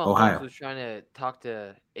 Jackson Mahomes Ohio. was trying to talk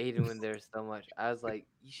to Aiden when there's so much. I was like,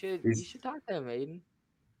 you should talk to him, Aiden.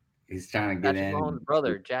 He's trying to get Patrick in. Mahomes'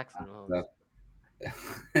 brother, Jackson Mahomes.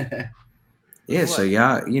 Yeah. So What?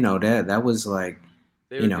 y'all, you know, that was like,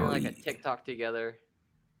 They you were know, doing like a TikTok together.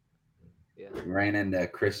 Yeah. Ran into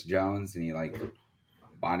Chris Jones and he like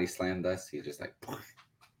body slammed us. He just like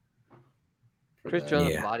Chris Jones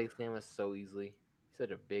Yeah. body slam us so easily. He's such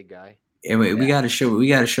a big guy. and we Yeah. gotta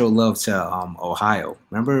show love to Ohio.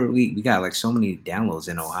 Remember we got like so many downloads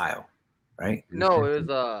in Ohio, right? No, it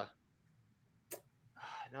was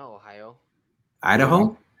no, Ohio.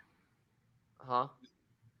 Idaho? Huh?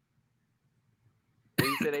 What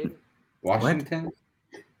you said, Aiden? Washington.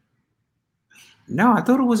 No, I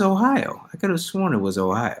thought it was Ohio. I could have sworn it was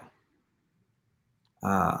Ohio.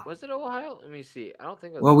 Was it Ohio? Let me see. I don't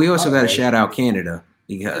think it was. Well, we also got to Oh, shout out Canada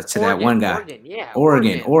because It's to that one guy. Oregon, yeah.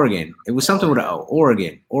 Oregon. It was something with an O.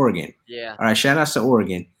 Oregon. Yeah. All right, shout outs to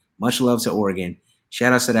Oregon. Much love to Oregon.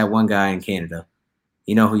 Shout outs to that one guy in Canada.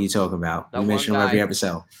 You know who you're talking about. That We one mention him every guy.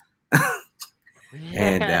 episode.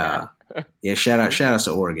 And yeah, shout outs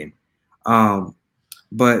to Oregon.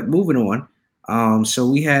 But moving on. So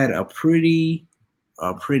we had a pretty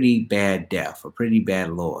bad death, a pretty bad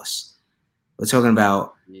loss. We're talking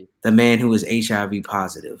about the man who is HIV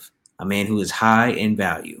positive, a man who is high in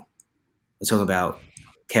value. We're talking about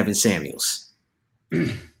Kevin Samuels.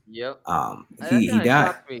 Yep. He That died.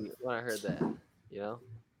 shocked me when I heard that. You know,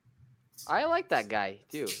 I like that guy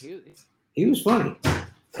too. He was funny,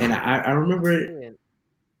 and I remember it.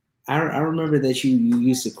 I remember that you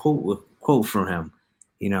used to quote from him.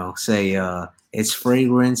 You know, say it's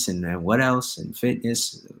fragrance and what else and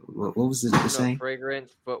fitness. What was the saying?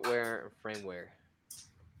 Fragrance, footwear, and frameware.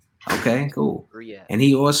 Okay, cool. Yeah. And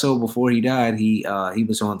he also, before he died, he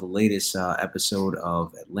was on the latest episode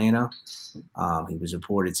of Atlanta. He was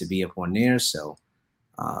reported to be up on there, so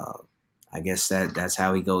I guess that's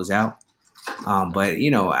how he goes out. But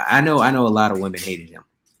you know, I know a lot of women hated him.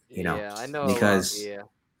 You know, yeah, I know because yeah.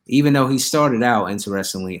 even though he started out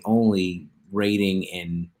interestingly only rating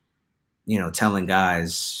and telling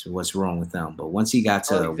guys what's wrong with them, but once he got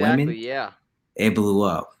to women, yeah, it blew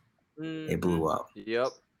up. Mm-hmm. It blew up. Yep.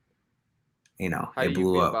 You know, How it do blew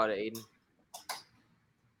you feel up. about it, Aiden?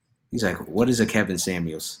 He's like, what is a Kevin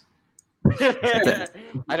Samuels? I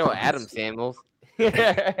know Adam Samuels.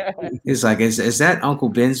 He's like, is that Uncle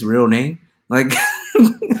Ben's real name? Like,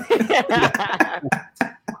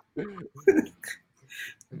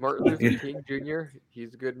 Martin Luther King Jr.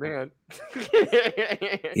 He's a good man.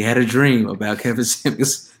 He had a dream about Kevin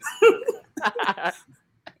Samuels.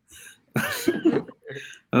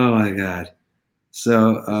 Oh my God.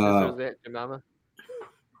 So, all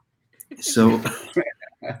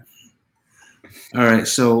right.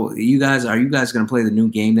 So are you guys going to play the new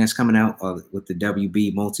game that's coming out with the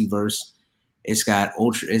WB Multiverse? It's got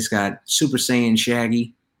Super Saiyan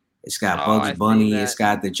Shaggy. It's got Oh, Bugs I seen Bunny. that. It's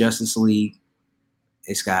got the Justice League.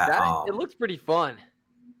 It's got It looks pretty fun.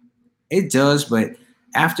 it does, but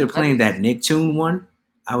after playing that just- Nicktoon one,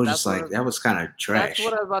 I was That's just what like, that was kind of That's trash.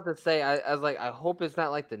 what I was about to say. I was like, I hope it's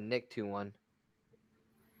not like the Nicktoon one.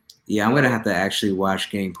 Yeah, I'm gonna have to actually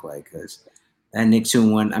watch gameplay because that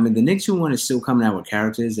Nicktoon one. I mean, the Nicktoon one is still coming out with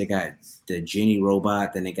characters. They got the Genie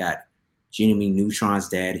robot, then they got Jimmy Neutron's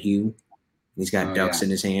dad, Hugh. He's got ducks in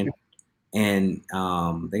his hand, and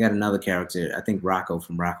they got another character. I think Rocco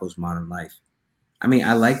from Rocco's Modern Life. I mean,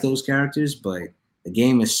 I like those characters, but the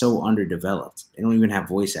game is so underdeveloped. They don't even have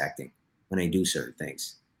voice acting when they do certain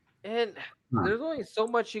things. And there's only so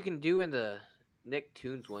much you can do in the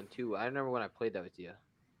Nicktoons one too. I remember when I played that with you.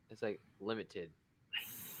 It's like limited.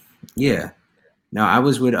 Yeah. No, I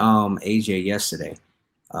was with AJ yesterday,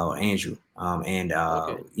 Andrew, and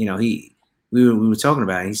Okay. you know we were talking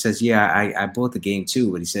about it. He says, yeah, I bought the game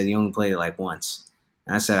too, but he said he only played it like once.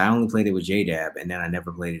 And I said I only played it with JDab, and then I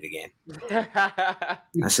never played it again.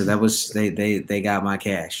 I said that was they got my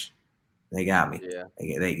cash, they got me, Yeah.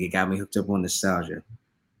 they got me hooked up on nostalgia.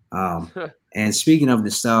 And speaking of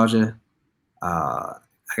nostalgia,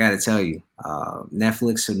 I got to tell you,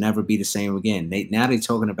 Netflix will never be the same again. Now they're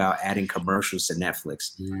talking about adding commercials to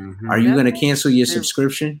Netflix. Are you going to cancel your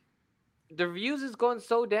subscription? The reviews is going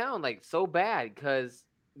so down, like so bad, because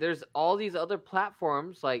there's all these other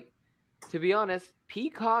platforms. Like, to be honest,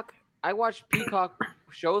 Peacock. I watch Peacock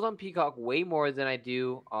shows on Peacock way more than I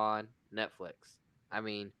do on Netflix. I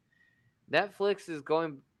mean, Netflix is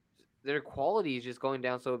going. Their quality is just going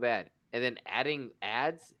down so bad, and then adding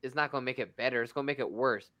ads is not going to make it better. It's going to make it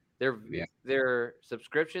worse. Their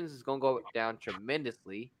subscriptions is going to go down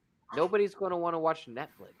tremendously. Nobody's going to want to watch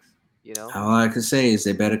Netflix. You know. All I can say is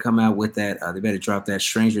they better come out with that. They better drop that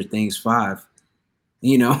Stranger Things 5.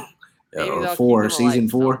 You know, or 4, season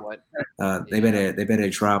 4. They better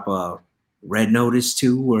drop Red Notice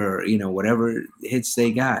 2 or whatever hits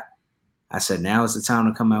they got. I said now is the time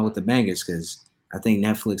to come out with the bangers because I think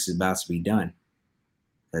Netflix is about to be done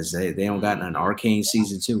because they don't got an Arcane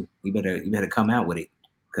season 2. You better come out with it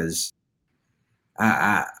because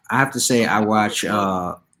I have to say I watch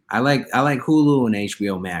I like Hulu and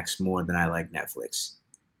HBO Max more than I like Netflix.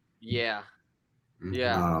 Yeah,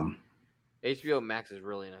 yeah. HBO Max is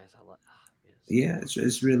really nice. I like. Yeah,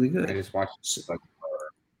 it's really good. I just watched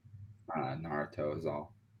Naruto is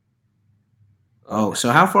all. Oh, so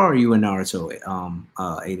how far are you in Naruto,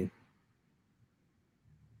 Aiden?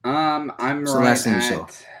 I'm What's right the last thing at. you saw?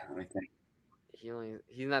 Let me think.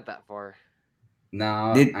 He's not that far.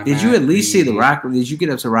 No. Did you at least see the Rock? Did you get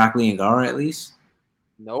up to Rock Lee and Gara at least?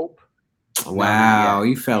 Nope. Wow,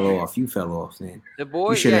 you fell off. You fell off, man. The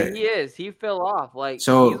boy, yeah, he is. He fell off. Like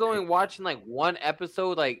so, he's only watching like one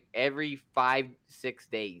episode like every 5-6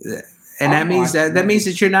 days. And that means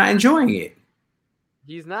that you're not enjoying it.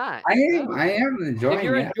 He's not. I am enjoying it. If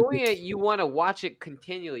you're enjoying it, you want to watch it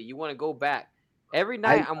continually. You want to go back. Every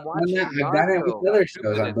night I'm watching Naruto. I've done it with other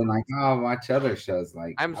shows. I've been like, oh, I'll watch other shows.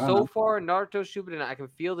 Like I'm so far in Naruto Shippuden, I can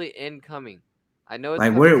feel the end coming. I know it's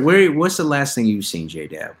like what's the last thing you've seen,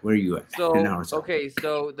 J-Dab? Where are you at? So okay,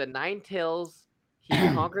 so the Nine Tails, he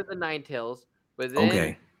conquered the Nine Tails, but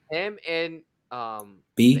then him and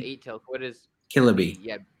B? the Eight Tails, what is Killer B?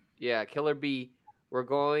 Yeah, Killer B. We're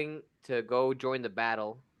going to go join the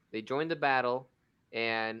battle. They joined the battle,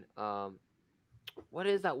 and what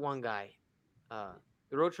is that one guy?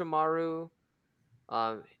 Orochimaru.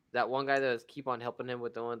 That one guy that was keep on helping him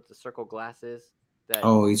with the circle glasses.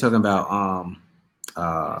 You're talking about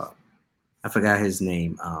I forgot his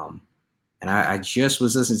name. And I just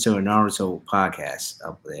was listening to a Naruto podcast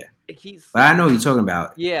up there. But I know what you're talking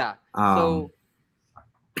about. Yeah. So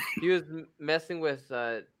he was messing with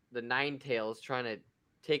the Nine Tails, trying to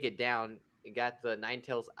take it down. He got the Nine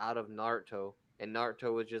Tails out of Naruto, and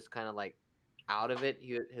Naruto was just kind of like out of it.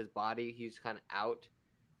 His body, he was kind of out.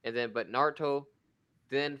 And then, but Naruto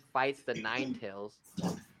then fights the Nine Tails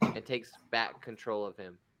and takes back control of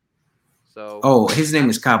him. So his name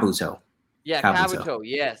is Kabuto. Yeah, Kabuto.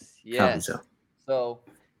 Yes. Kabuto. So,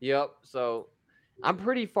 yep. So, I'm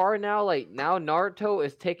pretty far now. Like now, Naruto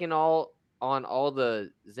is taking on all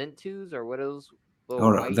the Zentus or what is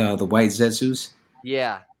the white Zetsus.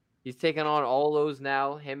 Yeah, he's taking on all those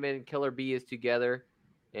now. Him and Killer B is together,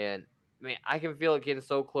 and man, I can feel it getting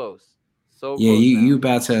so close. So yeah, close you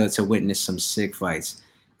about to witness some sick fights.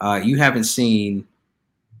 You haven't seen.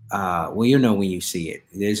 Well, you know when you see it.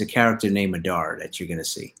 There's a character named Adar that you're gonna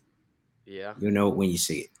see. Yeah. You know it when you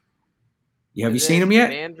see it. Have you seen him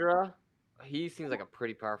yet? Mandra. He seems like a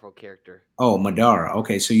pretty powerful character. Oh, Madara.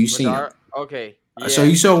 Okay, so you seen him. Madara. Okay. So Yeah.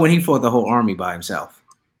 you saw when he fought the whole army by himself.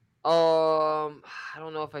 I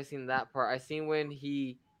don't know if I seen that part. I seen when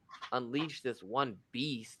he unleashed this one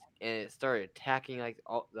beast and it started attacking like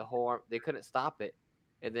the whole arm. They couldn't stop it,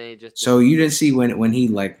 and then it just. So you didn't see when he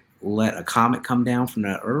like let a comet come down from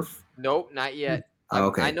the Earth? Nope, not yet. Oh, I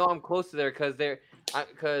okay. know I'm close to there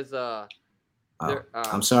because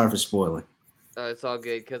I'm sorry for spoiling. it's all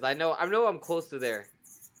good because I know I'm close to there.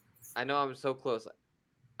 I know I'm so close.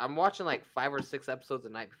 I'm watching like 5 or 6 episodes a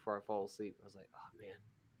night before I fall asleep. I was like, oh man.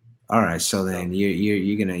 All right, so then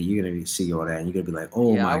you're gonna see all that, and you're gonna be like,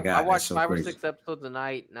 oh Yeah, my I god, that's watch so 5 or crazy. 6 episodes a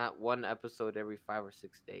night, not one episode every 5 or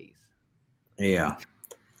 6 days. Yeah.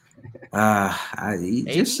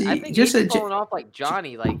 Aiden's falling off like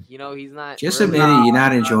Johnny. Like he's not. Just really, admit it, you're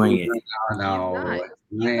not enjoying it. No,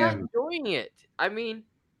 He's not enjoying it. I mean,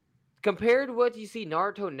 compared to what you see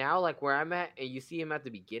Naruto now, like where I'm at, and you see him at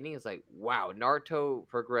the beginning, it's like, wow, Naruto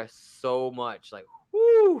progressed so much. Like,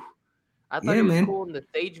 whoo! I thought he was cool in the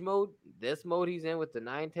stage mode. This mode he's in with the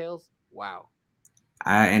 9 tails, wow.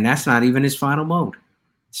 And that's not even his final mode.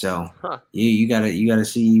 So you gotta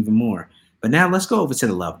see even more. But now let's go over to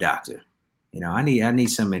the Love Doctor. I need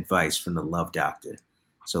some advice from the Love Doctor.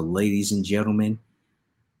 So, ladies and gentlemen,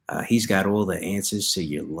 he's got all the answers to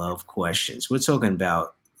your love questions. We're talking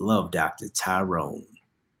about Love Doctor Tyrone.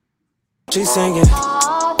 She's singing.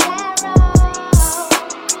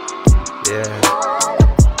 Yeah.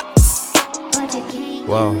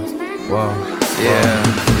 Whoa.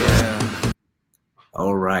 Yeah.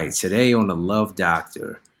 All right. Today on the Love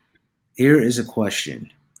Doctor, here is a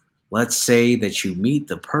question. Let's say that you meet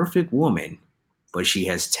the perfect woman, but she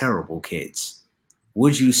has terrible kids.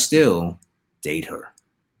 Would you still date her?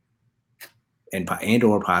 And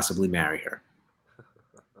or possibly marry her?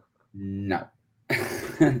 No.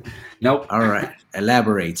 Nope. All right.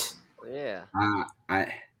 Elaborate. Yeah.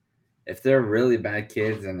 If they're really bad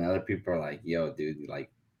kids and other people are like, yo, dude, like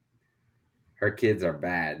her kids are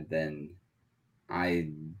bad, then I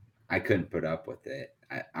couldn't put up with it.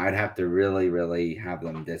 I'd have to really, really have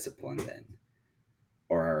them disciplined then.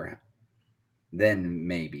 Or then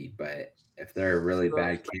maybe. But if they're really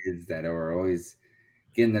bad kids that are always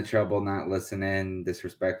getting into trouble, not listening,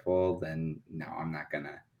 disrespectful, then no, I'm not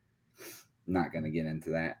gonna get into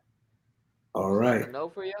that. All right. That's a no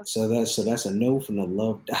for you? So that's a no from the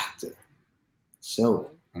Love Doctor.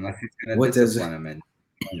 So unless he's gonna discipline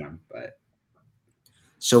him but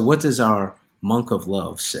so what does our monk of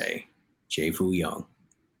love say, J-Fu Young?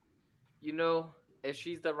 If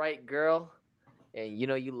she's the right girl and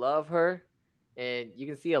you love her and you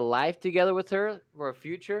can see a life together with her for a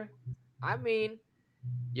future, I mean,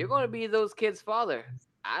 you're going to be those kids' father.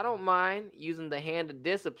 I don't mind using the hand of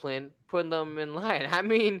discipline, putting them in line. I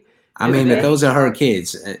mean, if those are her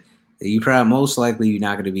kids, you probably most likely you're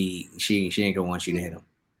not going to be. She ain't gonna want you to hit them.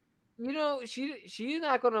 She's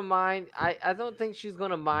not gonna mind. I don't think she's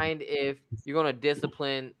gonna mind if you're gonna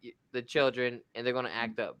discipline the children and they're gonna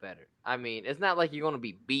act up better. I mean, it's not like you're gonna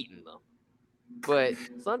be beating them, but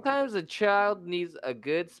sometimes a child needs a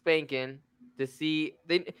good spanking to see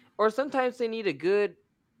or sometimes they need a good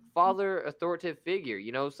father authoritative figure.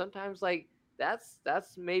 Sometimes like that's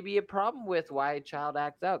maybe a problem with why a child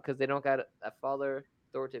acts out because they don't got a father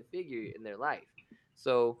authoritative figure in their life.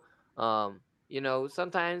 So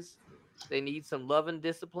sometimes they need some love and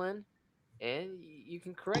discipline and you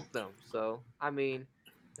can correct them. So I mean,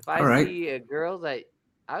 if I see a girl that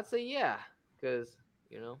I'd say yeah, because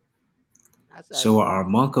so our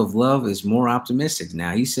monk of love is more optimistic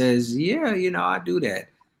now. He says, yeah, I do that.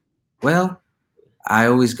 Well, I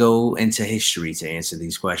always go into history to answer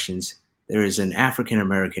these questions. There is an African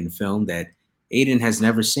American film that Aiden has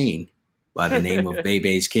never seen by the name of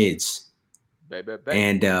Bebe's Kids.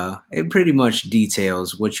 And it pretty much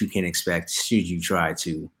details what you can expect should you try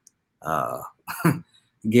to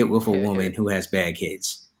get with a woman who has bad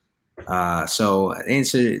kids. So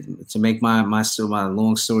answer to make my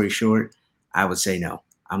long story short, I would say no.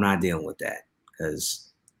 I'm not dealing with that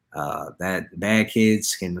because that bad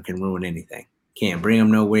kids can ruin anything. Can't bring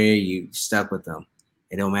them nowhere. You stuck with them.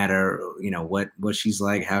 It don't matter, what she's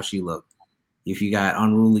like, how she look. If you got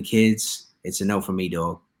unruly kids, it's a no for me,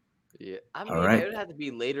 dog. Yeah, I mean, it would have to be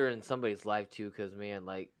later in somebody's life too, because man,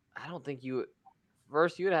 like I don't think you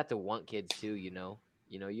would have to want kids too. You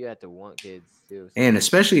have to want kids too. So. And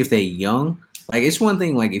especially if they're young, like it's one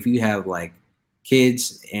thing, like if you have like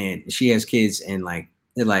kids and she has kids and like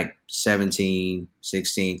they're like 17,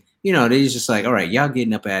 16, they're just like, all right, y'all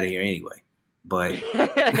getting up out of here anyway. But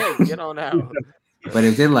get on out. But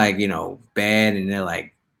if they're like, bad and they're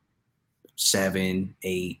like 7,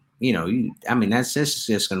 8, I mean, that's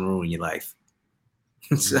just gonna ruin your life.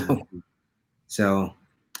 So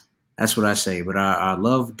that's what I say. But our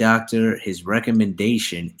love doctor, his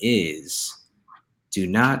recommendation is do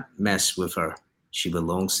not mess with her. She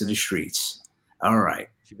belongs to the streets. All right.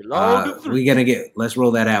 She belongs to We're gonna let's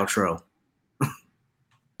roll that outro.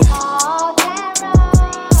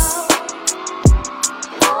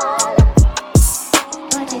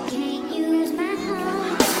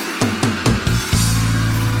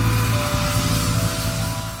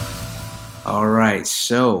 All right,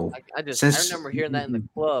 so I remember hearing that in the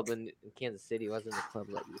club in Kansas City. I was in the club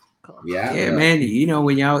like club. Yeah, yeah, man,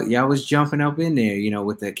 when y'all was jumping up in there,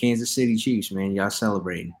 with the Kansas City Chiefs, man, y'all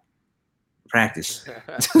celebrating practice.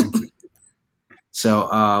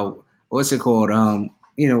 So what's it called?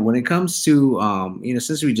 When it comes to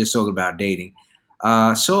since we just talked about dating,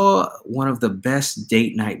 saw one of the best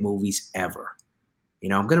date night movies ever.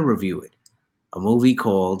 I'm gonna review it. A movie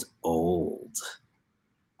called Old.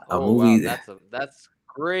 Wow, that's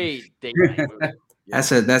great date night movie. Yeah.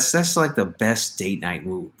 That's like the best date night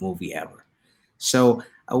movie ever. So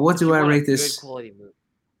what do I rate this? Good quality movie.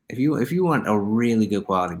 If you want a really good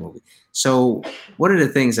quality movie, so what are the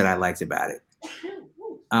things that I liked about it?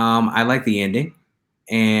 I liked the ending,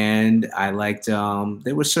 and I liked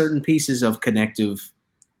there were certain pieces of connective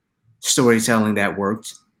storytelling that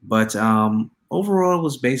worked, but overall it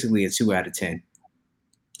was basically a 2 out of 10.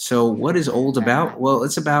 So what is Old about? Well,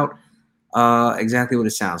 it's about exactly what it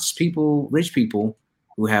sounds. Rich people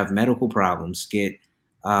who have medical problems get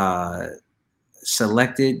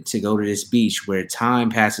selected to go to this beach where time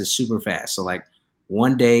passes super fast. So like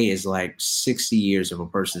one day is like 60 years of a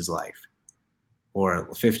person's life,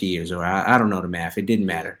 or 50 years, or I don't know the math. It didn't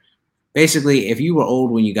matter. Basically, if you were old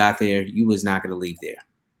when you got there, you was not going to leave there.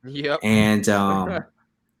 Yep. And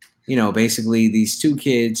basically these two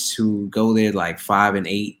kids who go there like 5 and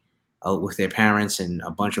 8 with their parents and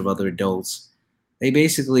a bunch of other adults, they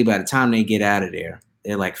basically, by the time they get out of there,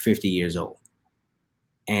 they're like 50 years old,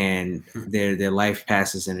 and their life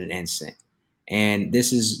passes in an instant. And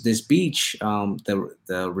this beach,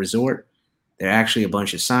 the resort, they're actually a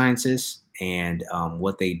bunch of scientists, and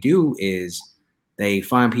what they do is they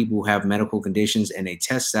find people who have medical conditions, and they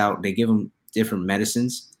give them different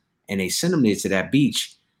medicines, and they send them there to that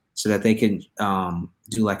beach so that they can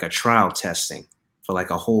do like a trial testing for like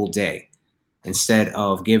a whole day, instead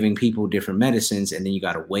of giving people different medicines and then you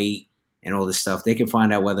got to wait and all this stuff. They can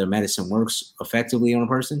find out whether medicine works effectively on a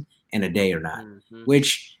person in a day or not,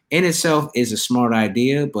 which in itself is a smart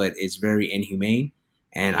idea, but it's very inhumane.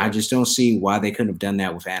 And I just don't see why they couldn't have done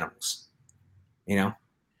that with animals.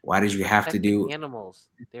 Why did you have to do animals?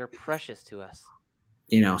 They're precious to us.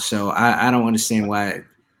 So I don't understand why.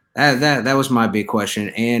 That was my big question.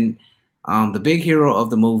 And the big hero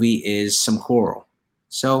of the movie is some coral.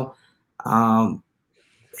 So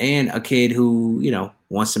and a kid who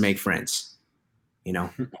wants to make friends.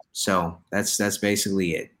 So that's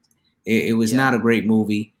basically it. It was not a great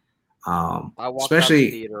movie. I walked especially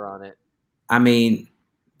out the theater on it. I mean,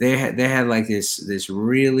 they had like this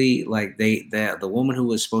really, like, the woman who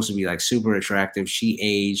was supposed to be like super attractive, she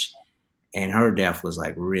aged, and her death was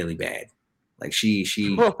like really bad. Like she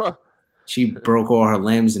broke all her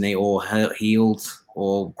limbs and they all healed,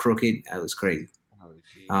 all crooked. That was crazy.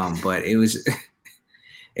 But it was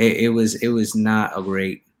it was not a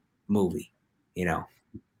great movie,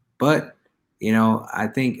 But I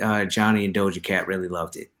think Johnny and Doja Cat really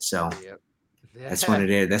loved it. So that's one of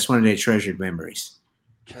their treasured memories.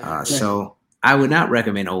 So I would not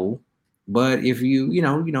recommend Old, but if you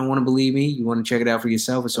don't want to believe me, you want to check it out for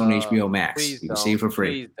yourself, it's on HBO Max. You can see it for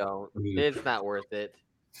free. Please don't. It's not worth it.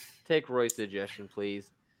 Take Roy's suggestion, please.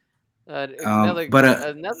 Another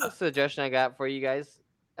suggestion I got for you guys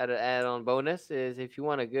at an add-on bonus is if you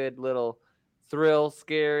want a good little thrill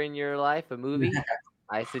scare in your life, a movie,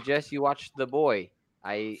 I suggest you watch The Boy.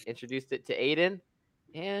 I introduced it to Aiden,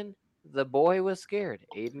 and the boy was scared.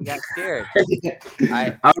 Aiden got scared.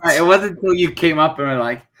 It wasn't until you came up and were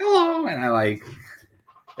like, "Hello," and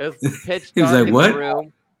it was pitch dark in the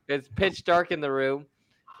room. It's pitch dark in the room,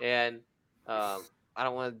 and I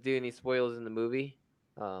don't want to do any spoilers in the movie,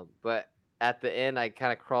 but at the end, I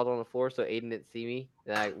kind of crawled on the floor so Aiden didn't see me.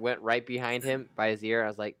 And I went right behind him by his ear. I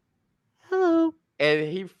was like, "Hello."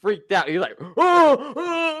 And he freaked out. He was like,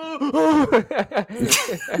 oh.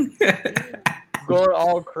 Going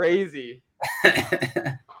all crazy.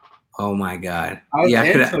 Oh my God. I was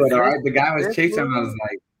into it, all right. The guy was chasing him. I was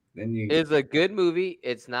like, It's a good movie.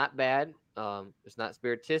 It's not bad. It's not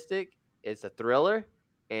spiritistic. It's a thriller,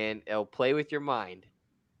 and it'll play with your mind.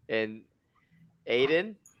 And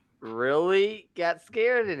Aiden really got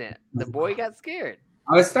scared in it. The boy got scared.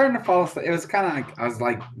 I was starting to fall asleep. It was kind of like I was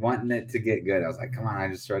like wanting it to get good. I was like, come on,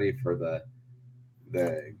 I'm just ready for the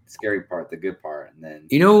scary part, the good part, and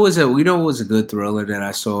then What was a good thriller that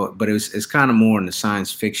I saw, but it's kind of more in the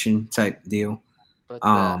science fiction type deal. What's that?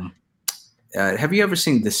 Um, have you ever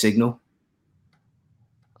seen The Signal?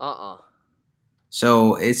 Uh-uh.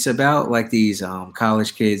 So it's about like these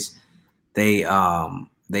college kids. They want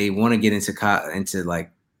to get into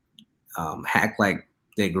like hack like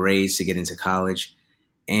their grades to get into college,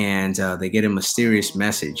 and they get a mysterious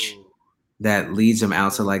message Oh. that leads them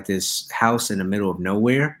out to like this house in the middle of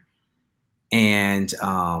nowhere. And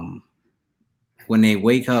when they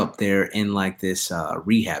wake up, they're in like this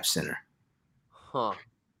rehab center, Huh.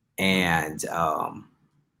 and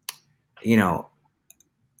you know,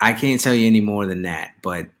 I can't tell you any more than that.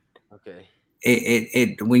 But Okay.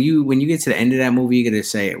 it when you get to the end of that movie, you're gonna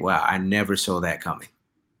say, "Wow, I never saw that coming."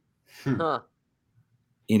 Huh.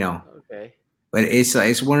 You know, Okay. but it's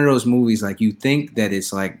one of those movies like you think that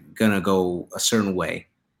it's like gonna go a certain way,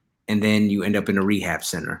 and then you end up in a rehab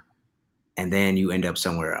center, and then you end up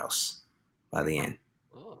somewhere else by the end.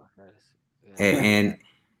 Oh, And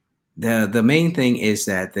the main thing is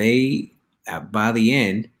that they by the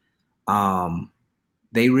end, um,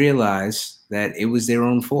 they realize that it was their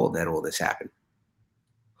own fault that all this happened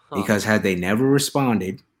huh. because had they never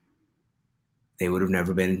responded, they would have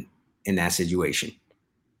never been in that situation.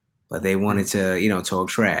 But they wanted to, talk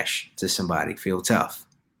trash to somebody, feel tough.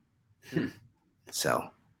 Hmm. So,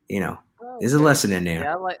 there's a Okay. lesson in there.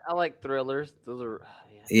 Yeah, I like thrillers. Those are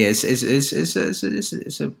Yeah,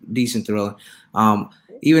 it's a decent thriller.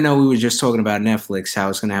 Even though we were just talking about Netflix, how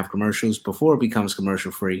it's going to have commercials before it becomes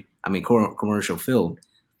commercial free. I mean, commercial filled.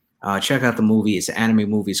 Check out the movie. It's an anime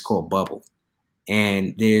movie. It's called Bubble,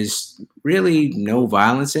 and there's really no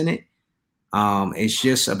violence in it. It's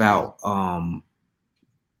just about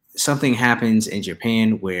something happens in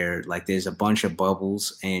Japan where like there's a bunch of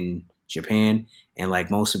bubbles in Japan, and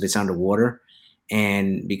like most of it's underwater.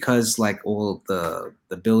 And because like all the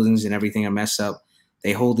buildings and everything are messed up,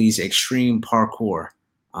 they hold these extreme parkour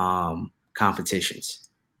competitions.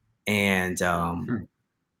 And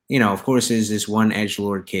of course, there's this one edge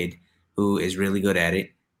lord kid who is really good at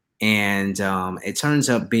it, and it turns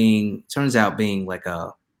out being like I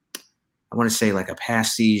want to say like a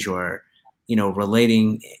pastiche or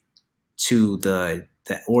relating to the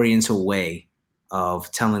Oriental way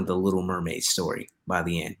of telling the Little Mermaid story by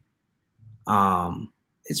the end.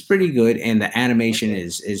 It's pretty good, and the animation okay.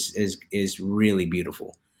 is really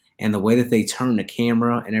beautiful, and the way that they turn the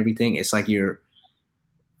camera and everything, it's like you're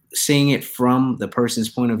seeing it from the person's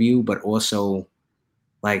point of view, but also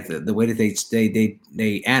like the way that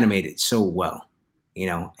they animate it so well,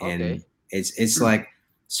 and Okay. it's like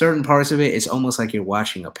certain parts of it, it's almost like you're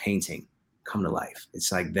watching a painting come to life.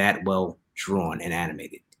 It's like that well drawn and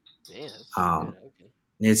animated. Man, that's pretty good. Um, Okay.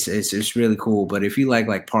 it's really cool. But if you like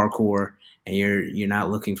parkour and you're not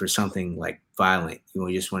looking for something like violent,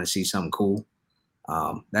 you just want to see something cool.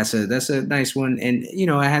 That's a nice one, and it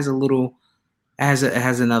has a little it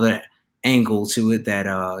has another angle to it that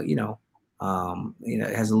it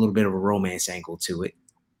has a little bit of a romance angle to it.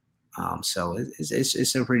 So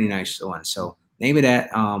it's a pretty nice one. So name of that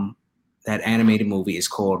animated movie is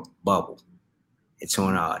called Bubble. It's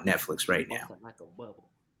on Netflix right now. Also like a bubble.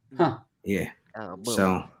 huh? Yeah. A bubble.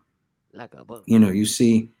 So Like a bubble. you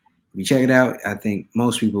see, if you check it out, I think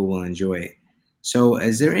most people will enjoy it. So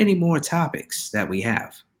is there any more topics that we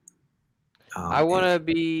have? I want And-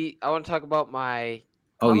 to talk about my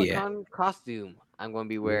oh yeah, Comic-Con costume I'm going to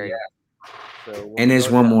be wearing. So when and we there's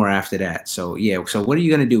go one down. more after that. So yeah. So what are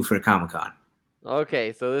you gonna do for Comic Con?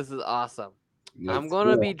 Okay, so this is awesome. I'm Let's going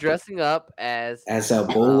to go. be dressing up as As a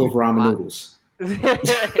bowl of ramen my noodles. for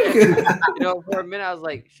a minute I was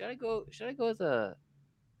like, should I go as a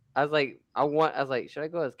I was like, should I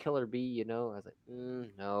go as Killer Bee, I was like,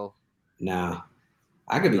 no. Nah,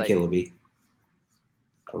 I could be Like, Killer Bee,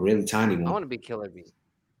 a really tiny I one. want to be Killer Bee.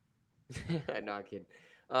 No, I'm kidding.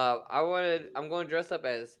 I'm going to dress up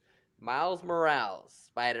as Miles Morales,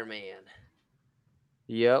 Spider-Man.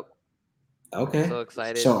 Yep. Okay. So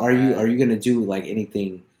excited. So are you gonna do like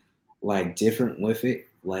anything like different with it?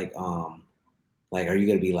 Like are you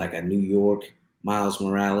gonna be like a New York Miles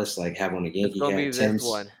Morales, like have on a It's Yankee going to be hat, this Tim's?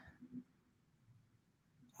 one.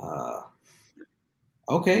 Uh,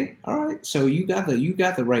 okay, all right. So you got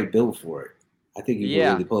the right build for it. I think you can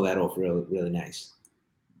Yeah. really pull that off really really nice.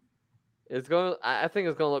 I think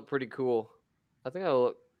it's going to look pretty cool. I think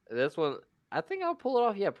this one, I think I'll pull it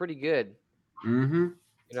off. Yeah, pretty good. Mm-hmm.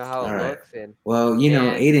 You know how All it right. looks. And Well, and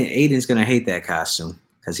Aiden's gonna hate that costume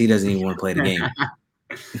because he doesn't even want to play the game.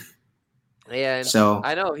 Yeah, and So,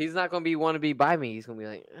 I know he's not gonna be want to be by me. He's gonna be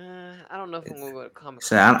like, I don't know if I'm gonna go to Comic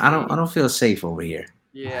so Con I today. don't feel safe over here.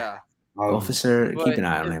 Yeah, Oh, Officer, keep but an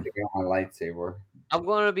eye on it's him. I got my lightsaber. I'm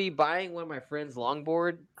gonna be buying one of my friend's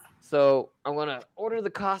longboard, so I'm gonna order the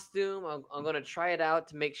costume. I'm gonna try it out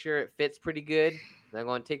to make sure it fits pretty good. Then I'm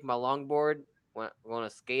gonna take my longboard. I'm gonna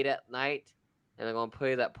skate at night, and I'm gonna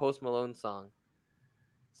play that Post Malone song,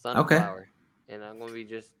 Okay, "Sunflower," and I'm gonna be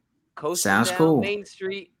just coasting sounds down cool. Main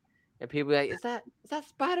Street, and people be like, "Is that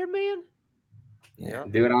Spider Man?" Yeah.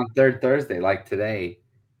 Yep. Do it on third Thursday, like today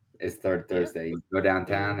is third Yeah. Thursday. You go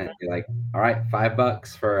downtown and be like, all right,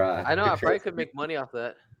 $5 for I know. I picture. probably could make money off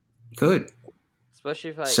that, Good.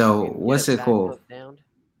 especially if I So, can get a what's it called? backflip down.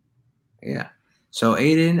 Yeah. So,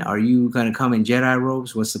 Aiden, are you gonna come in Jedi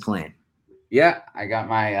robes? What's the plan? Yeah, I got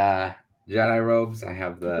my Jedi robes. I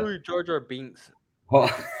have the Ooh, Jar Jar Binks. whole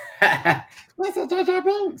What's a Jar Jar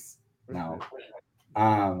Binks? No.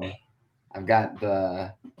 I've got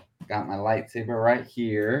my lightsaber right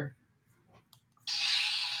here.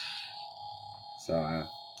 So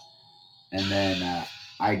and then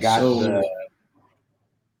I got So,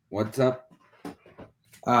 what's up?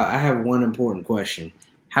 I have one important question.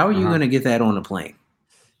 How are you Uh-huh. gonna get that on the plane?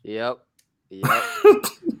 Yep. Yep.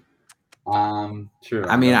 True.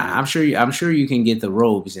 I mean, don't know. I'm sure you can get the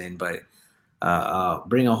robes in, but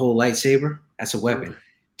bring a whole lightsaber. That's a weapon.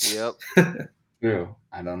 Yep. True.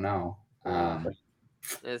 I don't know.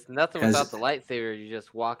 It's nothing Because without the lightsaber. You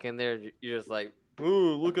just walk in there. You're just like,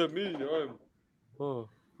 ooh, look at me. Who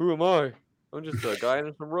am I? I'm just a guy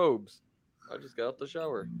in some robes. I just got out the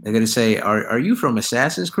shower. they're gonna say, are you from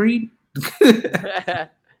Assassin's Creed?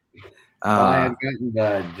 Well, I had gotten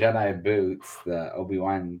the Jedi boots, the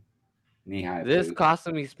Obi-Wan knee-high This boots.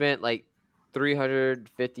 costume he spent like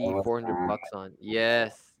 350, Oh, 400 bucks on.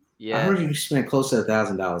 Yes. I heard Yes. you spent close to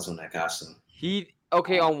 $1,000 on that costume.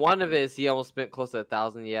 On one of his, he almost spent close to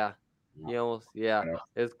 1,000. Yeah. Yeah.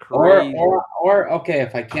 It's Or, crazy. or okay,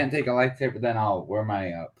 if I can't take a lightsaber, then I'll wear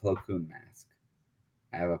my Plo Koon mask.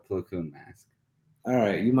 I have a Plo Koon mask. All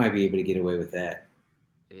right, you might be able to get away with that.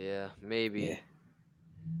 Yeah, maybe. Yeah.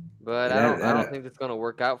 But Yeah, I don't think it's gonna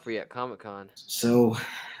work out for you at Comic Con. So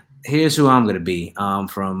here's who I'm gonna be.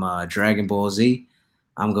 From Dragon Ball Z,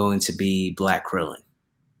 I'm going to be Black Krillin.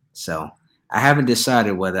 So I haven't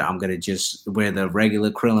decided whether I'm gonna just wear the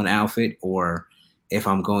regular Krillin outfit or if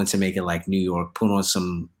I'm going to make it like New York, put on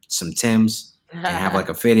some Tims and have like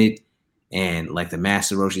a fitted and like the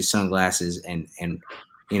Master Roshi sunglasses and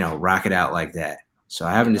rock it out like that. So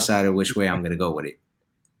I haven't Yeah. decided which way I'm gonna go with it.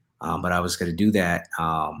 But I was gonna do that.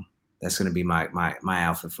 That's gonna be my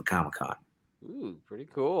outfit for Comic Con. Ooh, pretty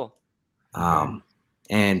cool.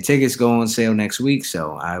 And tickets go on sale next week,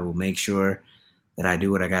 so I will make sure that I do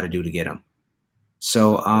what I got to do to get them.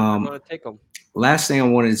 So, I'm gonna take them. last thing I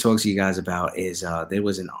wanted to talk to you guys about is there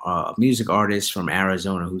was a music artist from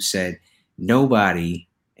Arizona who said nobody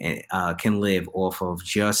can live off of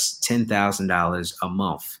just $10,000 a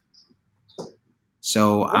month.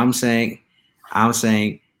 So I'm saying,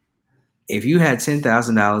 if you had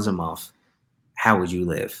 $10,000 a month, how would you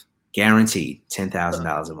live? Guaranteed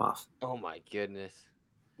 $10,000 a month. Oh my goodness.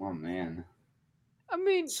 Oh man. I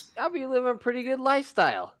mean, I'll be living a pretty good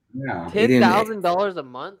lifestyle. Yeah. $10,000 a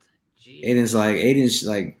month. Jeez. Aiden's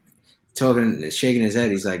like talking, shaking his head.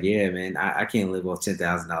 He's like, "Yeah, man, I can't live off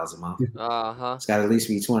 $10,000 a month. It's got to at least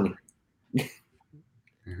be 20."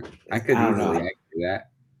 I could I don't easily know. do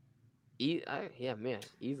that. Yeah, man,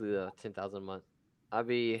 easily 10,000 a month. I'll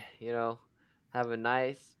be, have a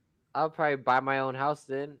nice. I'll probably buy my own house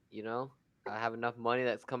then. I have enough money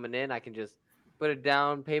that's coming in. I can just put a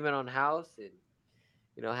down payment on house and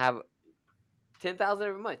have 10,000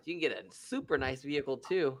 every month. You can get a super nice vehicle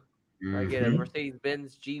too. Or get a Mhm. Mercedes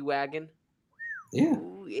Benz G wagon. Yeah.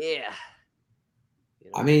 Ooh, yeah.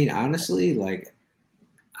 I mean, honestly, like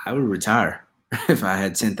I would retire if I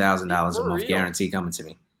had $10,000 a For month real. guarantee coming to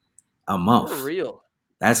me a month. For real.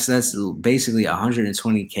 That's basically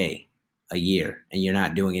 120K a year, and you're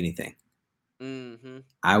not doing anything. Mm-hmm.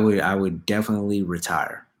 I would definitely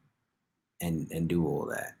retire and do all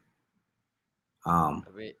that. I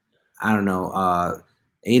mean, I don't know.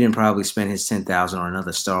 Aiden probably spent his 10,000 on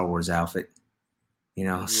another Star Wars outfit.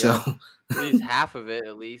 So at least half of it,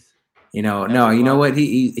 at least. no, Every you know month. what?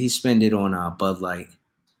 He spent it on Bud Light.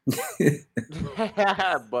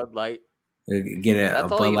 Bud Light. Get a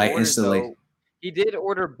That's all Bud he Light ordered, installation. though. He did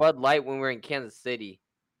order Bud Light when we were in Kansas City.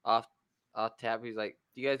 Off tap. He's like,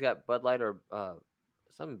 "Do you guys got Bud Light or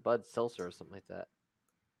some Bud Seltzer or something like that?"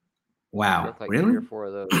 Wow, Looked like really? 3 or 4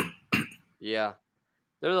 of those. Yeah,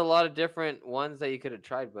 there's a lot of different ones that you could have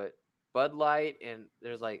tried, but Bud Light and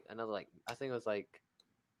there's like another I think it was like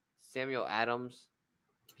Samuel Adams.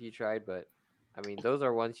 He tried, but I mean, those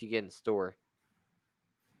are ones you get in store.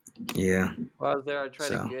 Yeah. While I was there, I tried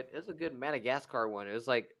So it was a good Madagascar one. It was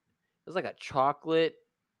like a chocolate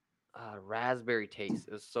raspberry taste.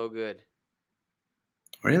 It was so good.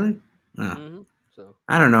 really? Oh, So,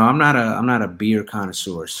 I don't know. I'm not a beer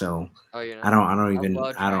connoisseur, so oh, you're I not. don't I don't I even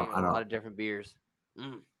love I trying don't I a lot don't of different beers.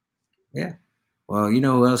 Mm. yeah. Well, you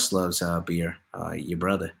know who else loves beer? Your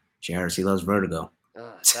brother, Jairus. He loves Vertigo.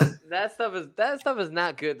 That stuff is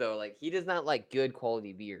not good though. Like he does not like good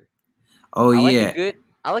quality beer. Oh I like a yeah, good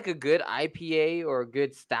I like a good IPA or a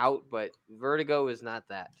good stout, but Vertigo is not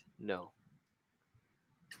that. No.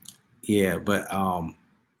 yeah. But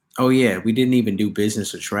oh yeah, we didn't even do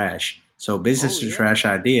business or trash. So Oh business or yeah. trash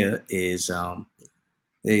idea is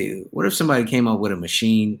what if somebody came up with a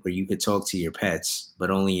machine where you could talk to your pets,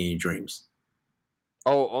 but only in your dreams?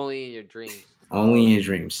 Oh, only in your dreams. Only in your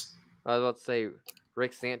dreams. I was about to say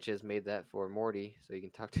Rick Sanchez made that for Morty, so you can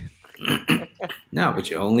talk to. No, but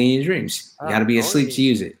you're only in your dreams. You got to be asleep Only to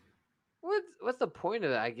use it. what's the point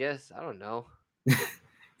of that? I guess I don't know.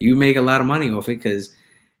 You make a lot of money off it because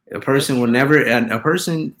a That's person will true. never. A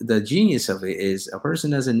person, the genius of it is a person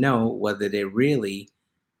doesn't know whether they're really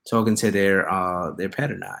talking to their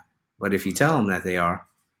pet or not. But if you tell them that they are,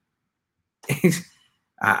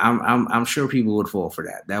 I'm sure people would fall for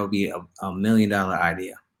that. That would be a $1 million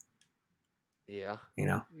idea. Yeah, You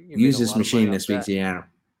know, you can make use a this lot of money machine to off speak that. to your animal.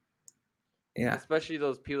 Yeah, Especially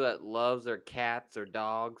those people that loves their cats or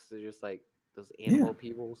dogs. They're just like those yeah, animal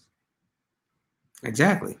peoples.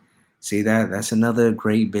 exactly. See that's another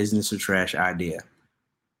great business or trash idea.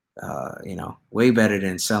 Way better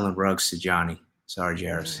than selling rugs to Johnny. Sorry,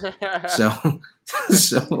 Jairus. So,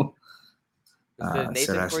 so, Instead of so Nathan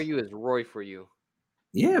for that's you is Roy for you.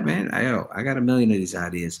 yeah, man. I got a million of these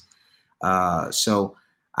ideas. So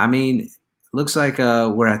I mean, looks like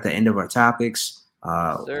we're at the end of our topics.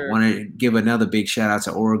 Yes, sir. Want to give another big shout out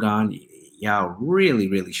to Oregon. Y'all really,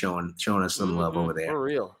 really showing us some love over there. For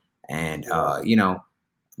real. And Yeah.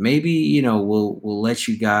 maybe we'll let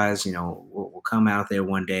you guys we'll come out there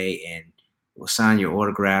one day and we'll sign your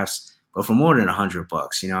autographs, but for more than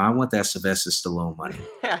 $100. I want that Sylvester Stallone money.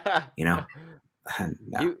 You know,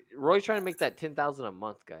 no. Roy's trying to make that 10,000 a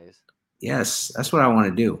month, guys. Yes, that's what I want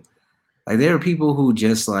to do. Like there are people who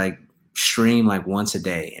just like stream like once a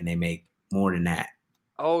day and they make more than that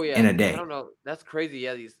Oh in yeah, a I day. don't know. That's crazy.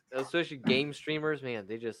 Yeah, these especially game streamers, man,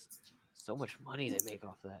 they just so much money they make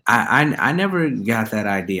off that. I never got that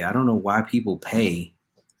idea. I don't know why people pay.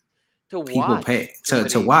 To People watch pay to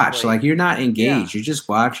somebody watch. play. Like you're not Yeah. engaged. You're just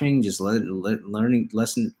watching, just learning,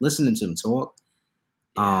 listening to them talk.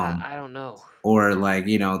 Yeah, Um, I don't know. or like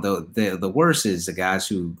the worst is the guys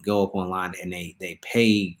who go up online and they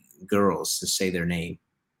pay girls to say their name.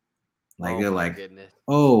 Like Oh they're my like, goodness.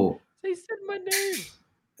 oh, They said my name.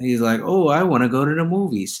 he's like, oh, I want to go to the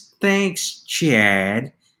movies. Thanks,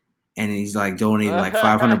 Chad. And he's like donating like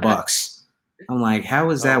 $500. I'm like, how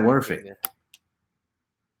is Oh that my worth it? goodness.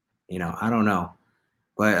 I don't know.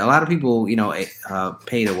 But a lot of people,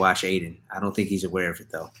 pay to watch Aiden. I don't think he's aware of it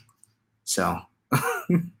though. So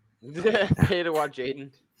Pay to watch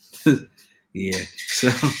Aiden. yeah, so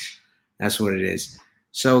that's what it is.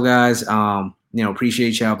 So guys,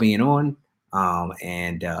 appreciate y'all being on.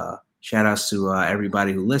 And shout outs to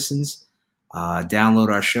everybody who listens.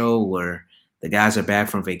 Download our show where the guys are back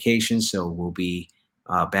from vacation, so we'll be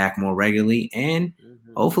back more regularly. And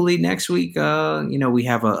Mhm. hopefully next week, we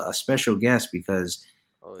have a special guest because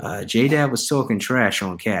Oh yeah. J Dad was talking trash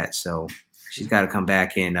on Kat, so she's got to come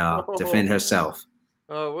back and defend herself.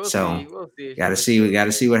 Oh, we'll So see. We'll see. If she gotta listens see, to we us gotta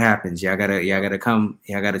yet. see what happens. Y'all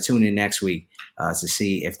gotta tune in next week to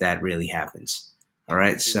see if that really happens. All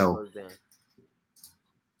right. See what So goes down.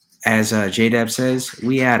 as J Dab says,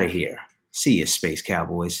 we out of here. See you, Space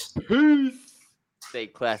Cowboys. Peace. Stay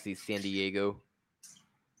classy, San Diego.